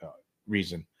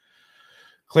reason.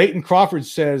 Clayton Crawford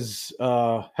says,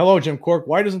 hello, Jim Cork.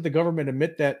 Why doesn't the government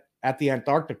admit that at the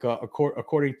Antarctica,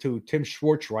 according to Tim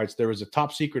Schwartz writes, there is a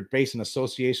top secret base in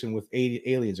association with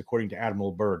aliens, according to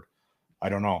Admiral Byrd? I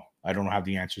don't know. I don't have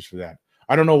the answers for that.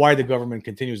 I don't know why the government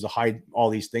continues to hide all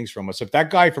these things from us. If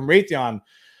that guy from Raytheon,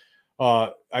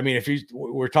 I mean,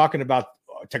 we're talking about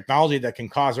technology that can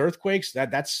cause earthquakes,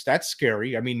 that's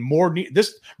scary. I mean,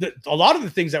 a lot of the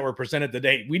things that were presented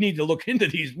today, we need to look into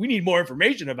these. We need more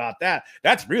information about that.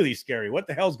 That's really scary. What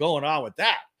the hell's going on with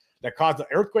that caused the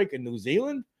earthquake in New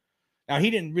Zealand? Now, he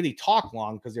didn't really talk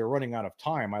long because they were running out of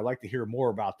time. I'd like to hear more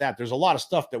about that. There's a lot of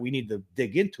stuff that we need to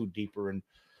dig into deeper and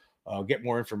get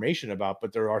more information about,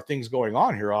 but there are things going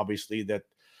on here, obviously, that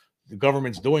the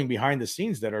government's doing behind the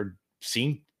scenes that are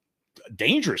seen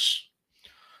dangerous.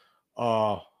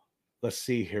 Let's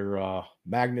see here.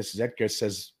 Magnus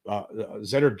Zetgerguest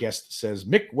says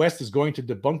Mick West is going to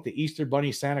debunk the Easter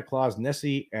Bunny, Santa Claus,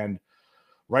 Nessie, and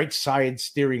right side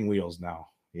steering wheels now.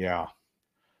 Yeah.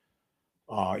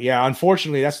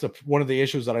 Unfortunately, that's one of the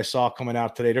issues that I saw coming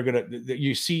out today.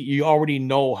 You already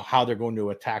know how they're going to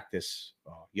attack this.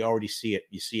 You already see it.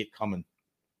 You see it coming.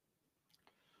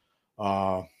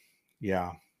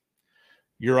 Yeah.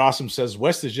 You're Awesome says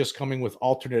West is just coming with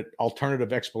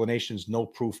alternative explanations, no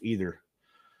proof either.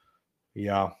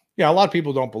 Yeah. A lot of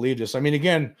people don't believe this. I mean,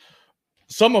 again,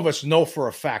 some of us know for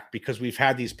a fact because we've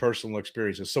had these personal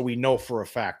experiences, so we know for a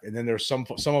fact. And then there's some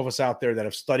of us out there that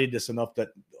have studied this enough that,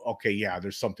 okay, yeah,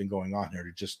 there's something going on there.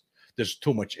 There's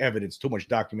too much evidence, too much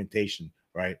documentation,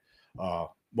 right?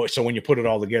 So when you put it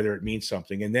all together, it means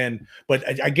something. And then, but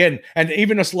again, and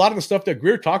even a lot of the stuff that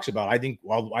Greer talks about, I think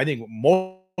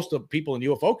most of the people in the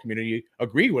UFO community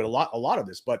agree with a lot of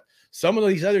this. But some of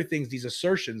these other things, these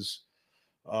assertions,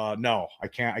 no, I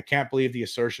can't believe the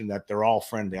assertion that they're all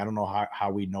friendly. I don't know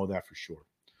how we know that for sure.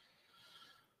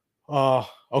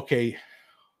 Okay,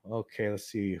 let's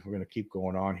see. We're gonna keep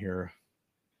going on here.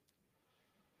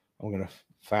 I'm gonna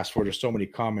fast forward. There's so many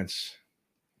comments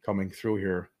coming through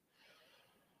here.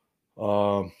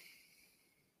 I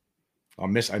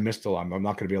missed a lot. I'm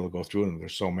not gonna be able to go through them.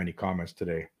 There's so many comments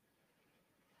today.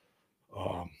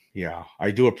 Yeah,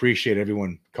 I do appreciate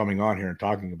everyone coming on here and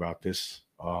talking about this.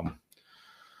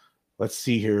 Let's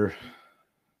see here.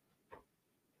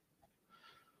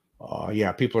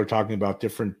 Yeah, people are talking about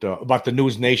different about the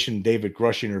News Nation David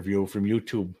Grush interview from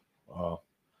YouTube.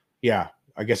 Yeah,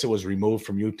 I guess it was removed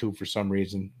from YouTube for some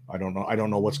reason. I don't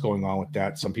know what's going on with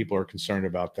that. Some people are concerned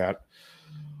about that.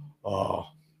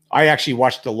 I actually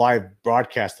watched the live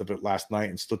broadcast of it last night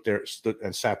and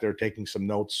sat there taking some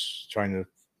notes, trying to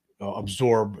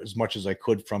absorb as much as I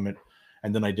could from it.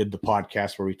 And then I did the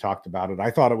podcast where we talked about it. I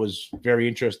thought it was very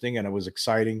interesting and it was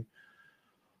exciting.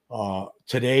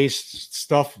 Today's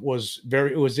stuff was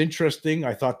interesting.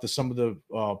 I thought some of the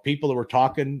people that were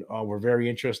talking were very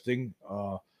interesting.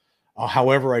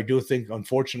 However, I do think,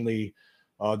 unfortunately,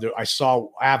 I saw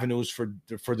avenues for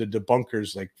the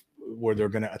debunkers, like where they're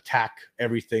going to attack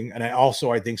everything. And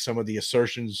I think some of the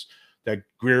assertions that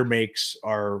Greer makes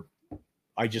are,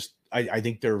 I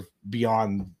think they're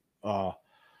beyond.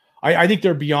 I think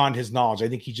they're beyond his knowledge. I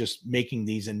think he's just making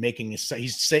these and making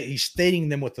he's stating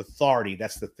them with authority.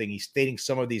 That's the thing. He's stating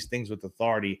some of these things with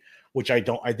authority, which I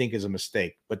think is a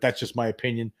mistake. But that's just my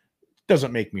opinion.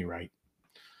 Doesn't make me right.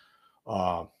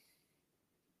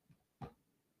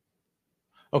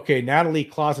 Okay, Natalie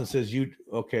Clausen says you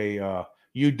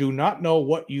do not know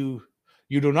what you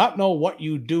do not know what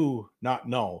you do not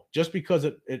know. Just because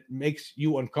it makes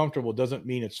you uncomfortable doesn't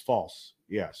mean it's false.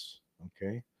 Yes.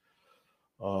 Okay.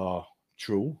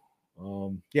 True.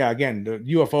 Yeah, again, the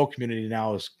UFO community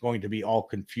now is going to be all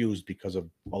confused because of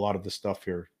a lot of the stuff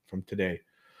here from today.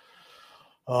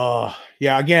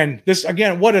 Yeah, again,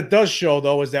 what it does show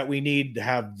though is that we need to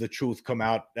have the truth come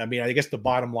out. I mean, I guess the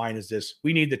bottom line is this: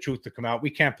 we need the truth to come out. We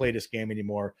can't play this game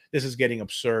anymore. This is getting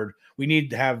absurd. We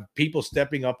need to have people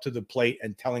stepping up to the plate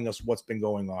and telling us what's been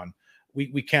going on.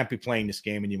 We can't be playing this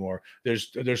game anymore.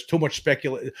 There's too much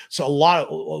speculation. So a lot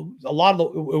of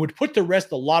it would put to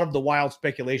rest a lot of the wild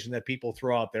speculation that people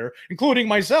throw out there, including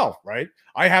myself. Right?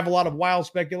 I have a lot of wild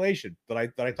speculation that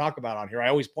I talk about on here. I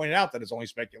always point out that it's only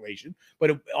speculation.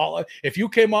 But if you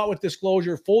came out with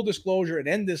disclosure, full disclosure, and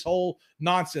end this whole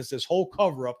nonsense, this whole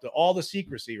cover up, to all the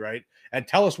secrecy, right, and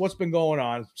tell us what's been going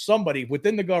on, somebody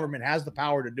within the government has the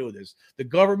power to do this. The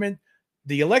government.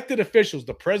 The elected officials,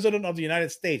 the president of the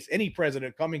United States, any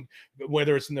president coming,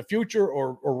 whether it's in the future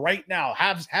or right now,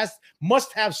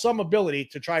 must have some ability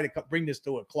to try to bring this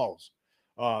to a close.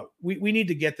 We need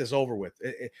to get this over with.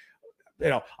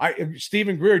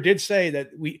 Stephen Greer did say that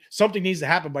something needs to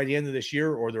happen by the end of this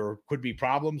year, or there could be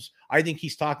problems. I think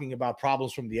he's talking about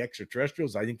problems from the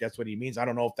extraterrestrials. I think that's what he means. I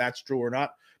don't know if that's true or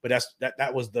not, but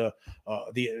that was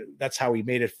that's how he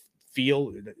made it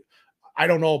feel. I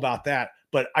don't know about that,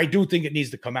 but I do think it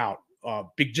needs to come out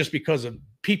just because of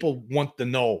people want to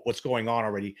know what's going on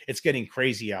already. It's getting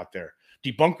crazy out there.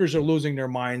 Debunkers are losing their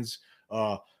minds.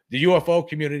 The UFO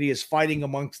community is fighting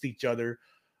amongst each other.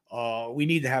 We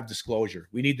need to have disclosure.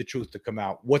 We need the truth to come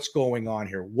out. What's going on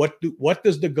here? What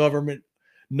does the government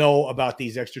know about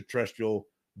these extraterrestrial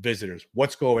visitors?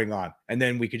 What's going on? And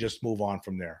then we could just move on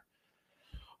from there.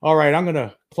 All right, I'm going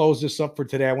to close this up for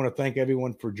today. I want to thank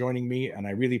everyone for joining me, and I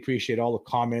really appreciate all the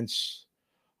comments.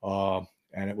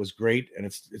 And it was great, and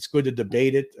it's good to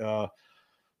debate it.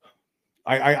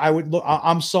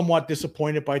 I'm somewhat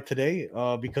disappointed by today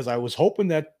because I was hoping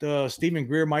that Stephen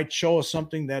Greer might show us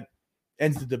something that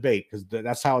ends the debate, because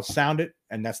that's how it sounded,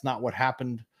 and that's not what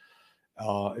happened.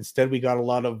 Instead, we got a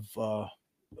lot of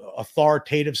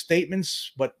authoritative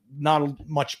statements, but not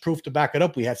much proof to back it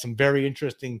up. We had some very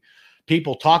interesting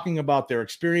people talking about their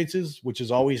experiences, which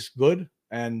is always good.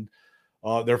 And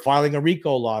they're filing a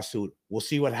RICO lawsuit. We'll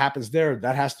see what happens there.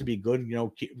 That has to be good.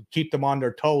 Keep them on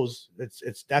their toes.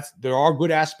 There are good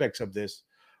aspects of this,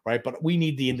 right? But we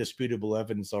need the indisputable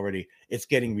evidence already. It's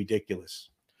getting ridiculous.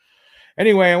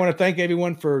 Anyway, I want to thank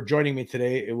everyone for joining me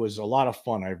today. It was a lot of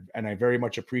fun. I very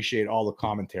much appreciate all the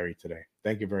commentary today.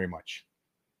 Thank you very much.